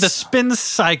And ankles? give the spin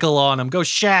cycle on him. Go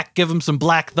Shaq, give him some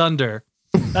Black Thunder.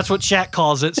 That's what Shaq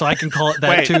calls it, so I can call it that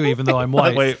Wait. too, even though I'm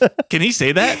white. Wait, can he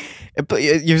say that? But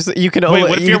you can only.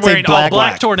 what if you you're can say wearing all black?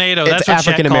 Black Tornado. That's It's what Shaq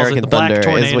African calls American it. Black thunder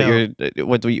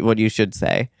Tornado. is what you should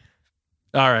say.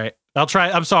 All right. I'll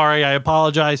try. I'm sorry. I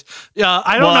apologize. I don't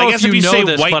Well, know I guess if you know say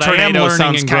this, white but I am tornado learning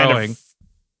sounds and kind growing. of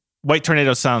white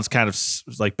tornado sounds kind of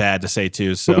like bad to say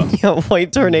too. So Yeah,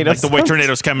 white tornado. like the white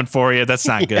tornado's coming for you. That's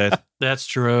not good. That's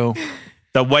true.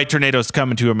 The white tornado's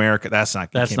coming to America. That's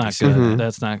not good. That's Can't be not saying good. that.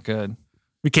 That's not good.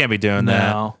 We can't be doing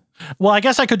that. No. Well, I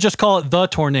guess I could just call it the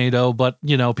tornado, but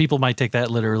people might take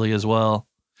that literally as well.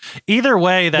 Either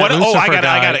way, that What? Oh, Lucifer I got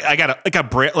guy, it. I got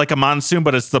it. Like a monsoon,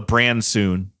 but it's the brand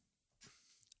soon.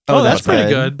 Oh, that's that's pretty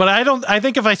good. good. But I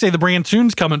think if I say the brand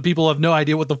soon's coming, people have no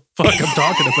idea what the fuck I'm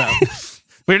talking about.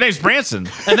 But your name's Branson.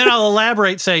 And then I'll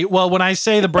elaborate, say, well, when I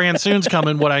say the brand soon's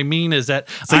coming, what I mean is that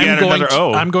So you added another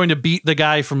O. I'm going to beat the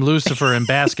guy from Lucifer in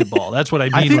basketball. That's what I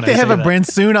mean. I think when they I have say a that.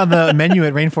 Bransoon on the menu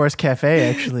at Rainforest Cafe,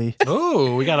 actually.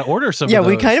 Oh, we got to order some. Yeah, of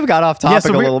we those. kind of got off Yeah, topic so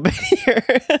a we're- little bit here.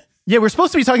 Yeah, we're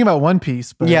supposed to be talking about One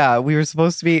Piece, but Yeah, we were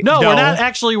supposed to be. No, No. we're not.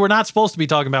 Actually, we're not supposed to be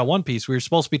talking about One Piece. We're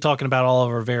supposed to be talking about all of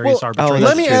our various arbitrations.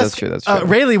 let me true, ask, that's true, that's true.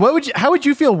 Rayleigh, how would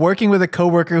you feel working with a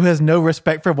coworker who has no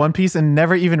respect for One Piece and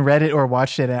never even read it or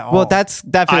watched it at all? Well, that's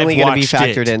definitely I've going to be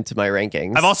watched factored it. into my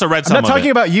rankings. I've also read I'm some not of talking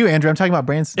it. about you, Andrew. I'm talking about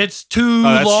Branson. It's too Oh,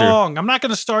 that's true. long. I'm not going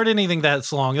to start anything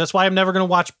that's long. That's why I'm never going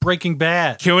to watch Breaking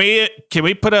Bad. Can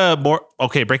we put a more?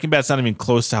 Okay, Breaking Bad's not even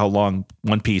close to how long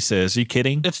One Piece is. Are you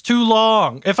kidding? It's too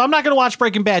long. If I'm not going to watch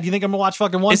Breaking Bad, do you think I'm going to watch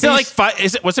fucking One Is Piece? it like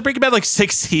 5? Was it Breaking Bad like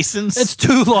 6 seasons? It's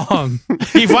too long.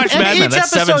 You've watched And Mad Men. each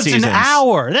That's 7 episode's seasons. an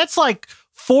hour. That's like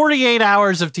 48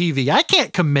 hours of TV. I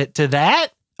can't commit to that.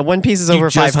 One Piece is You over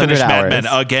just 500 finished hours. Mad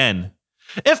Men again.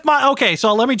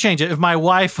 So let me change it. If my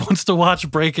wife wants to watch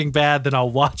Breaking Bad, then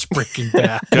I'll watch Breaking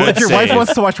Bad. Well, if your Good wife save.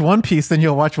 wants to watch One Piece, then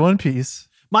you'll watch One Piece.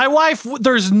 My wife,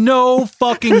 there's no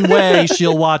fucking way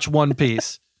she'll watch One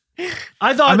Piece.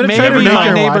 I thought I'm gonna maybe try to make My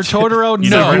her Neighbor watch it. Totoro. You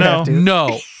never know.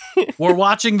 No. We're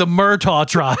watching the Murtaugh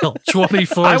trial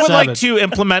 24/7. I would like to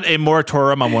implement a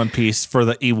moratorium on One Piece for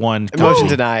the E1. Motion company.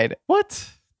 denied. What?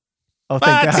 Oh,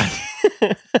 thank What?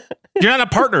 God. You're not a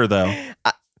partner though.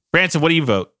 Branson, what do you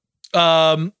vote?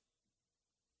 I'm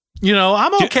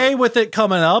okay with it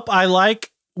coming up. I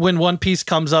like when One Piece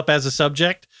comes up as a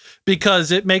subject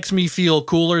because it makes me feel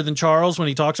cooler than Charles when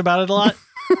he talks about it a lot.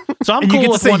 So I'm And you cool get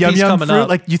to with say One yum Piece yum coming fruit up.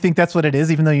 like you think that's what it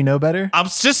is, even though you know better. I'm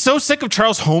just so sick of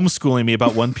Charles homeschooling me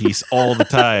about One Piece all the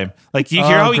time. Like you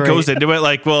hear Oh, how he great. goes into it.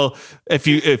 Like, well, if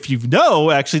you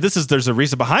know, actually, there's a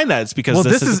reason behind that. It's because Well,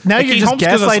 this is now like, you're he just homeschools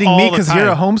us gaslighting all me the because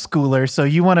you're a time. homeschooler, so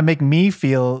you want to make me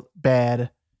feel bad.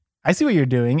 I see what you're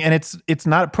doing, and it's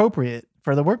not appropriate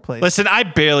for the workplace. Listen, I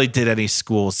barely did any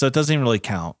school, so it doesn't even really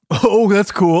count. Oh,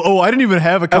 that's cool. Oh, I didn't even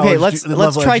have a college. Okay, let's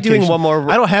level try doing education. one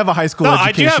more. I don't have a high school No,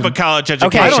 education. I do have a college education.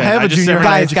 Okay. I don't have a just junior never-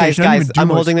 high guys, education. I don't even do I'm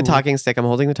more holding the school. talking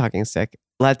stick.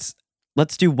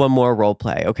 Let's do one more role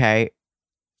play, okay?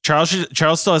 Charles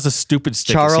still has a stupid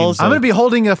stick. it Charles- seems I'm like. gonna be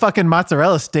holding a fucking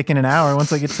mozzarella stick in an hour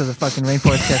once I get to the fucking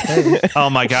Rainforest Cafe.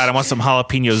 Oh my god, I want some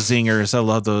jalapeno zingers. I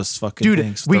love those fucking Dude,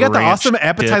 things. we got the ranch awesome dip.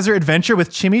 appetizer adventure with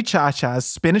chimichangas,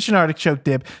 spinach and artichoke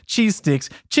dip, cheese sticks,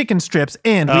 chicken strips,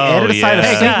 and we Oh, added a side of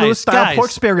yeah. Hey, St. Louis guys, style guys. pork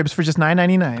spare ribs for just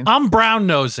 $9.99. I'm brown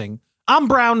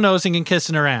nosing and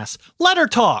kissing her ass. Let her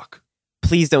talk.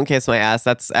 Please don't kiss my ass.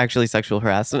 That's actually sexual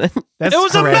harassment. That's It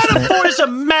was harassment. a metaphor. It's a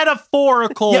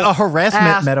metaphorical. Yeah, a harassment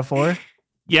ass. metaphor.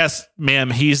 Yes, ma'am.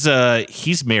 He's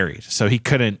married, so he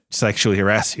couldn't sexually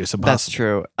harass you. It's impossible. That's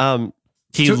true.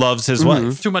 He loves his Mhm.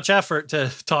 wife. Too much effort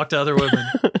to talk to other women.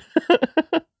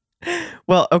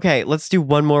 Well, okay, let's do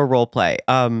one more role play.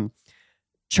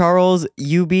 Charles,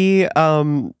 you be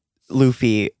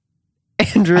Luffy.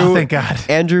 Andrew, Oh, thank God.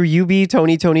 Andrew, you be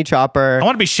Tony Chopper. I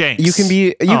want to be Shanks. You can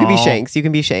be Aw.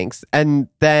 Shanks. And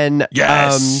then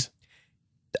Yes.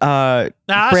 Now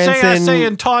I Branson- say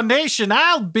in Tarnation,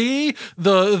 I'll be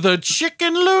the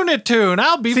chicken Looney Tune.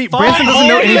 I'll be See, Fog Branson doesn't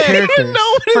know Horn any Lake. characters.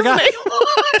 Forgot.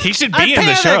 he should I be in the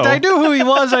panicked. show. I knew who he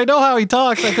was. I know how he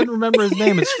talks. I couldn't remember his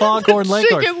name. It's Foghorn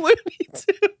Leghorn. Chicken Looney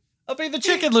Tune. I'll be the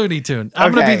chicken Looney Tune.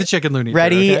 I'm gonna Okay. be the chicken Looney Tune.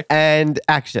 Ready okay? and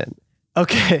action.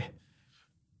 Okay.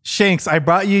 Shanks, I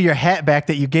brought you your hat back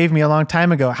that you gave me a long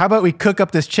time ago. How about we cook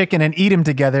up this chicken and eat him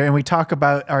together and we talk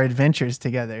about our adventures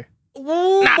together?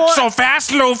 Not so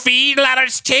fast, Luffy. A lot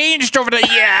has changed over the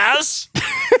years.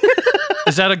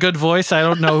 Is that a good voice? I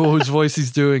don't know whose voice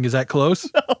he's doing. Is that close?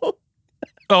 No.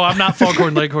 Oh, I'm not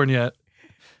Foghorn Leghorn yet.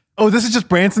 Oh, this is just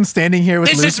Branson standing here with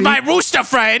This Luffy? is my rooster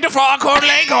friend, Foghorn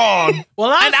Leghorn.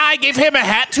 And I give him a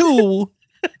hat too.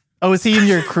 Oh, is he in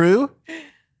your crew?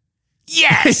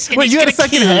 Yes. And Wait, he's you had gonna a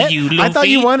second kill hat? you, Luffy. I thought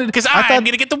you wanted... Because I thought- I'm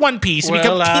going to get the One Piece and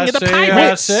become king of the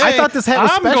pirates. I thought this hat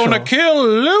was I'm special. going to kill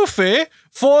Luffy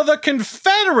for the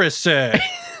Confederacy.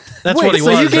 That's Wait, what he so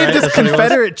was. you gave right? this That's what he was?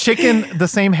 Confederate chicken the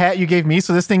same hat you gave me,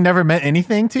 so this thing never meant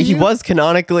anything to He you? was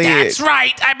canonically. That's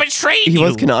right. I betrayed you. He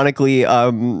was canonically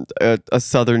a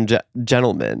southern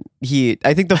gentleman.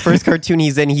 I think the first cartoon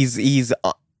he's in, he's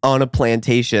on a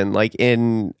plantation, like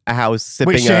in a house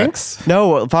sipping. Wait, Shanks?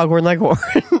 No, Foghorn Leghorn.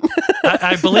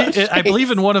 I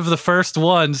believe in one of the first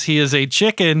ones, he is a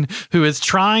chicken who is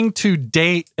trying to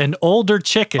date an older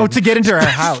chicken. Oh, to get into our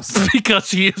house. because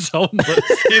he is homeless.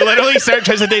 He literally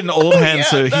tries to date an old hen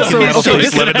so he can so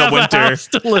live in the Have a winter. house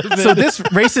to live in. So this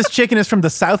racist chicken is from the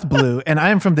South Blue, and I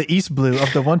am from the East Blue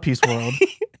of the One Piece world.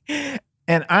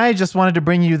 And I just wanted to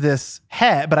bring you this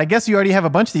hat, but I guess you already have a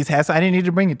bunch of these hats. So I didn't need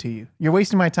to bring it to you. You're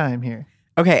wasting my time here.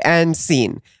 Okay, and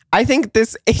scene. I think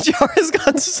this HR has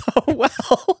gone so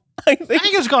well. I I think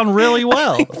it's gone really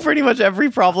well. pretty much every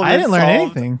problem. I is didn't learn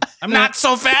solved. anything. I'm not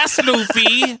so fast,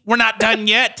 Luffy. We're not done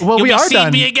yet. Well, You'll we be are seeing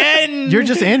done. me again. You're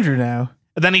just Andrew now.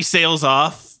 And then he sails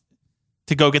off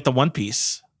to go get the One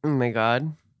Piece. Oh my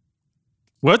god.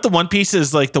 What if the One Piece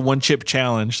is like the one chip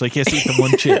challenge? Like he has to eat the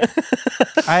one chip.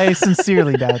 I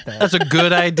sincerely doubt that. That's a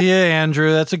good idea,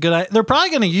 Andrew. That's a good idea. They're probably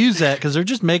going to use that because they're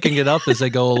just making it up as they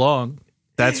go along.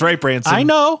 That's right, Branson. I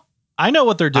know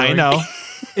what they're doing. I know.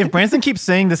 If Branson keeps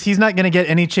saying this, he's not going to get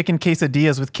any chicken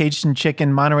quesadillas with Cajun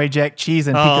chicken, Monterey Jack cheese,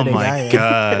 and Oh pico de my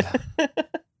gallo. god.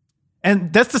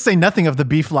 And that's to say nothing of the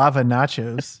beef lava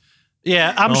nachos.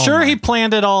 Yeah, I'm Oh sure my. he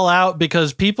planned it all out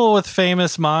because people with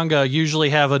famous manga usually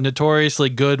have a notoriously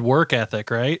good work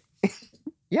ethic, right?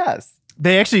 Yes.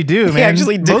 They actually do, man. They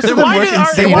actually do. Most of Then them Why, work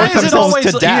insane. why work is it themselves always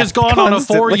to he has death gone on a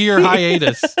constantly. 4-year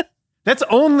hiatus? That's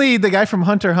only the guy from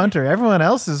Hunter x Hunter. Everyone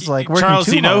else is like working Charles,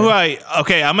 too you know hard. who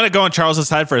Okay, I'm going to go on Charles's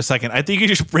side for a second. I think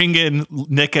you should bring in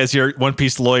Nick as your One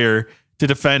Piece lawyer to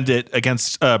defend it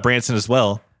against Branson as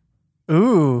well.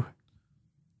 Ooh.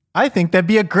 I think that'd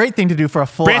be a great thing to do for a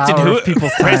full Branson, hour of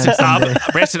people's time. someday.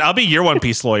 Branson, I'll be your One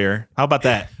Piece lawyer. How about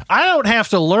that? I don't have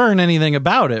to learn anything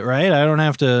about it, right? I don't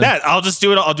have to. That I'll just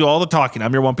do it. I'll do all the talking.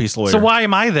 I'm your One Piece lawyer. So why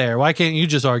am I there? Why can't you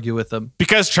just argue with them?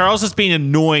 Because Charles is being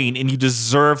annoying, and you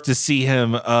deserve to see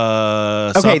him.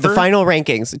 Okay, suffer. the final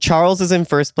rankings. Charles is in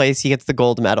first place. He gets the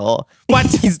gold medal. What?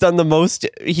 He's done the most.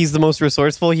 He's the most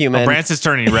resourceful human. Branson's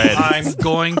turning red. I'm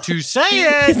going to say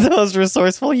it. He's the most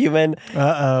resourceful human.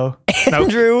 Uh-oh. No,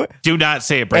 Andrew, do not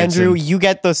say it, Branson. Andrew, you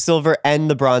get the silver and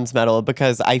the bronze medal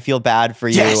because I feel bad for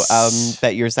you Yes.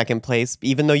 that you're second place,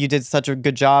 even though you did such a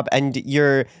good job and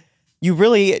your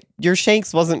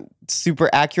Shanks wasn't super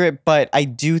accurate, but I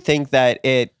do think that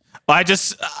it. I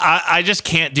just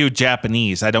can't do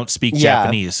Japanese. I don't speak Yeah.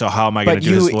 Japanese, so how am I going But to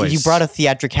do this voice? you brought a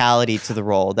theatricality to the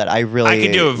role that I really. I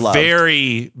can do a loved.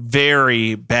 very,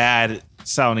 very bad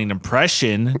sounding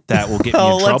impression that will get me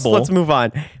in trouble. Let's move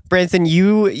on. Branson,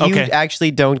 you Okay.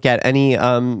 actually don't get any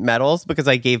medals because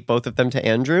I gave both of them to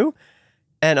Andrew,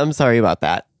 and I'm sorry about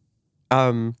that.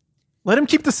 Let him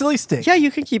keep the silly stick. Yeah, you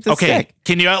can keep the Okay, stick.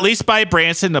 can you at least buy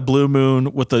Branson a Blue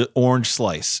Moon with the orange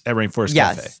slice at Rainforest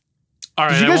Cafe? Yes. All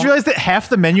right, Did you I guys won't- realize that half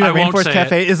the menu I at won't Rainforest say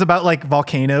Cafe is about like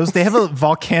volcanoes? They have a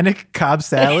volcanic Cobb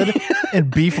salad and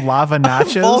beef lava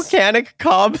nachos. Volcanic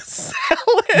Cobb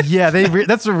salad. Yeah,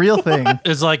 that's a real thing.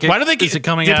 Is like Why do they? Is it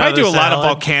coming They out? probably of do the a lot of salad?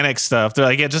 volcanic stuff. They're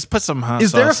like, yeah, just put some hot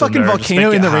Is there a sauce in fucking there, just volcano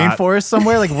make in it the hot. rainforest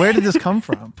somewhere? Like, where did this come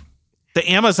from? The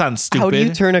Amazon, stupid. How do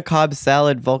you turn a Cobb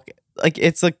salad like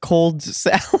it's a cold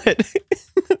salad?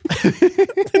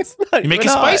 It's not You make it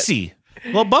even hot. spicy. A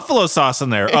little buffalo sauce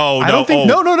in there. Oh, no. I don't think.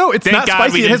 oh. No. It's Thank not God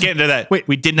spicy. we It didn't has- get into that. Wait,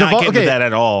 we did the not get into okay. that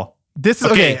at all. This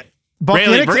is Okay. okay.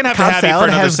 Volcanic we're gonna have to Cobb have you for salad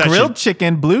another has session. grilled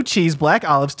chicken, blue cheese, black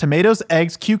olives, tomatoes,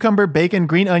 eggs, cucumber, bacon,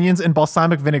 green onions, and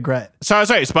balsamic vinaigrette. So I was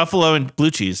right. It's buffalo and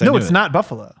blue cheese. I No, knew it's it. not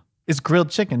buffalo. It's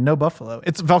grilled chicken, no buffalo.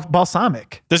 It's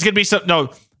balsamic. There's gonna be some. No,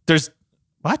 there's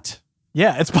what?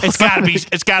 Yeah, it's balsamic.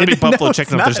 It's gotta be buffalo it's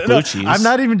chicken if not. there's blue cheese. I'm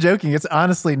not even joking. It's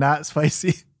honestly not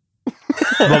spicy.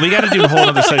 Well, we got to do a whole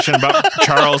other session about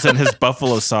Charles and his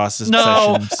buffalo sauces.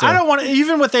 No, session, so. I don't want to.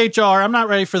 Even with HR, I'm not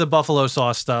ready for the buffalo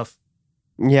sauce stuff.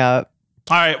 Yeah.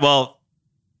 All right, well,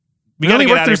 we We got to only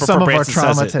get worked out through of here some before of our Branson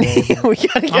trauma says it. today. We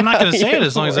gotta get I'm not out going to of say here it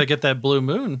as long as before- I get that blue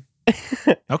moon.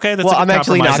 Okay, that's Well, a good I'm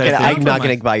actually not compromise, gonna. I think. I'm not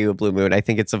gonna buy you a Blue Moon. I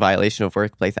think it's a violation of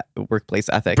workplace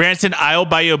ethics. Branson, I'll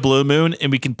buy you a Blue Moon,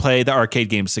 and we can play the arcade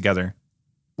games together.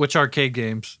 Which arcade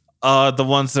games? The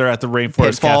ones that are at the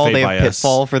Rainforest Pitfall. Cafe They by have us.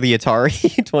 Pitfall for the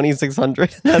Atari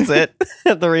 2600. That's it.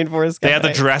 At the Rainforest Cafe. They have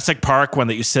the Jurassic Park one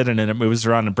that you sit in and it moves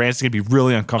around, and Branson's gonna be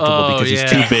really uncomfortable Oh, because yeah.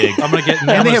 he's too big. I'm gonna get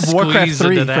And they have Warcraft squeezed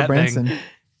 3 into for that Branson. thing.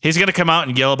 He's gonna come out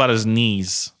and yell about his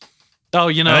knees. Oh,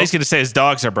 you And know, he's gonna say his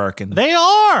dogs are barking. they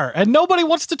are, and nobody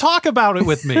wants to talk about it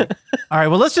with me. All right,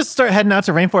 well, let's just start heading out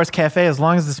to Rainforest Cafe as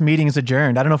long as this meeting is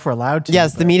adjourned. I don't know if we're allowed to.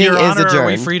 Yes, but- the meeting Your is Honor, are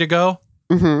we adjourned. free to go?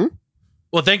 Mm-hmm.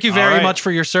 Well, thank you All very right. much for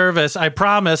your service. I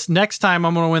promise next time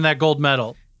I'm going to win that gold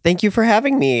medal. Thank you for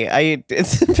having me.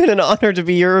 It's been an honor to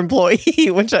be your employee,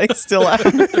 which I still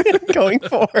am going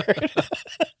forward.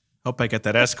 Hope I get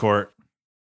that escort.